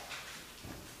 Yeah.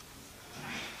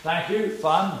 Thank you,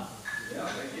 fun. Yeah,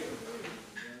 thank you.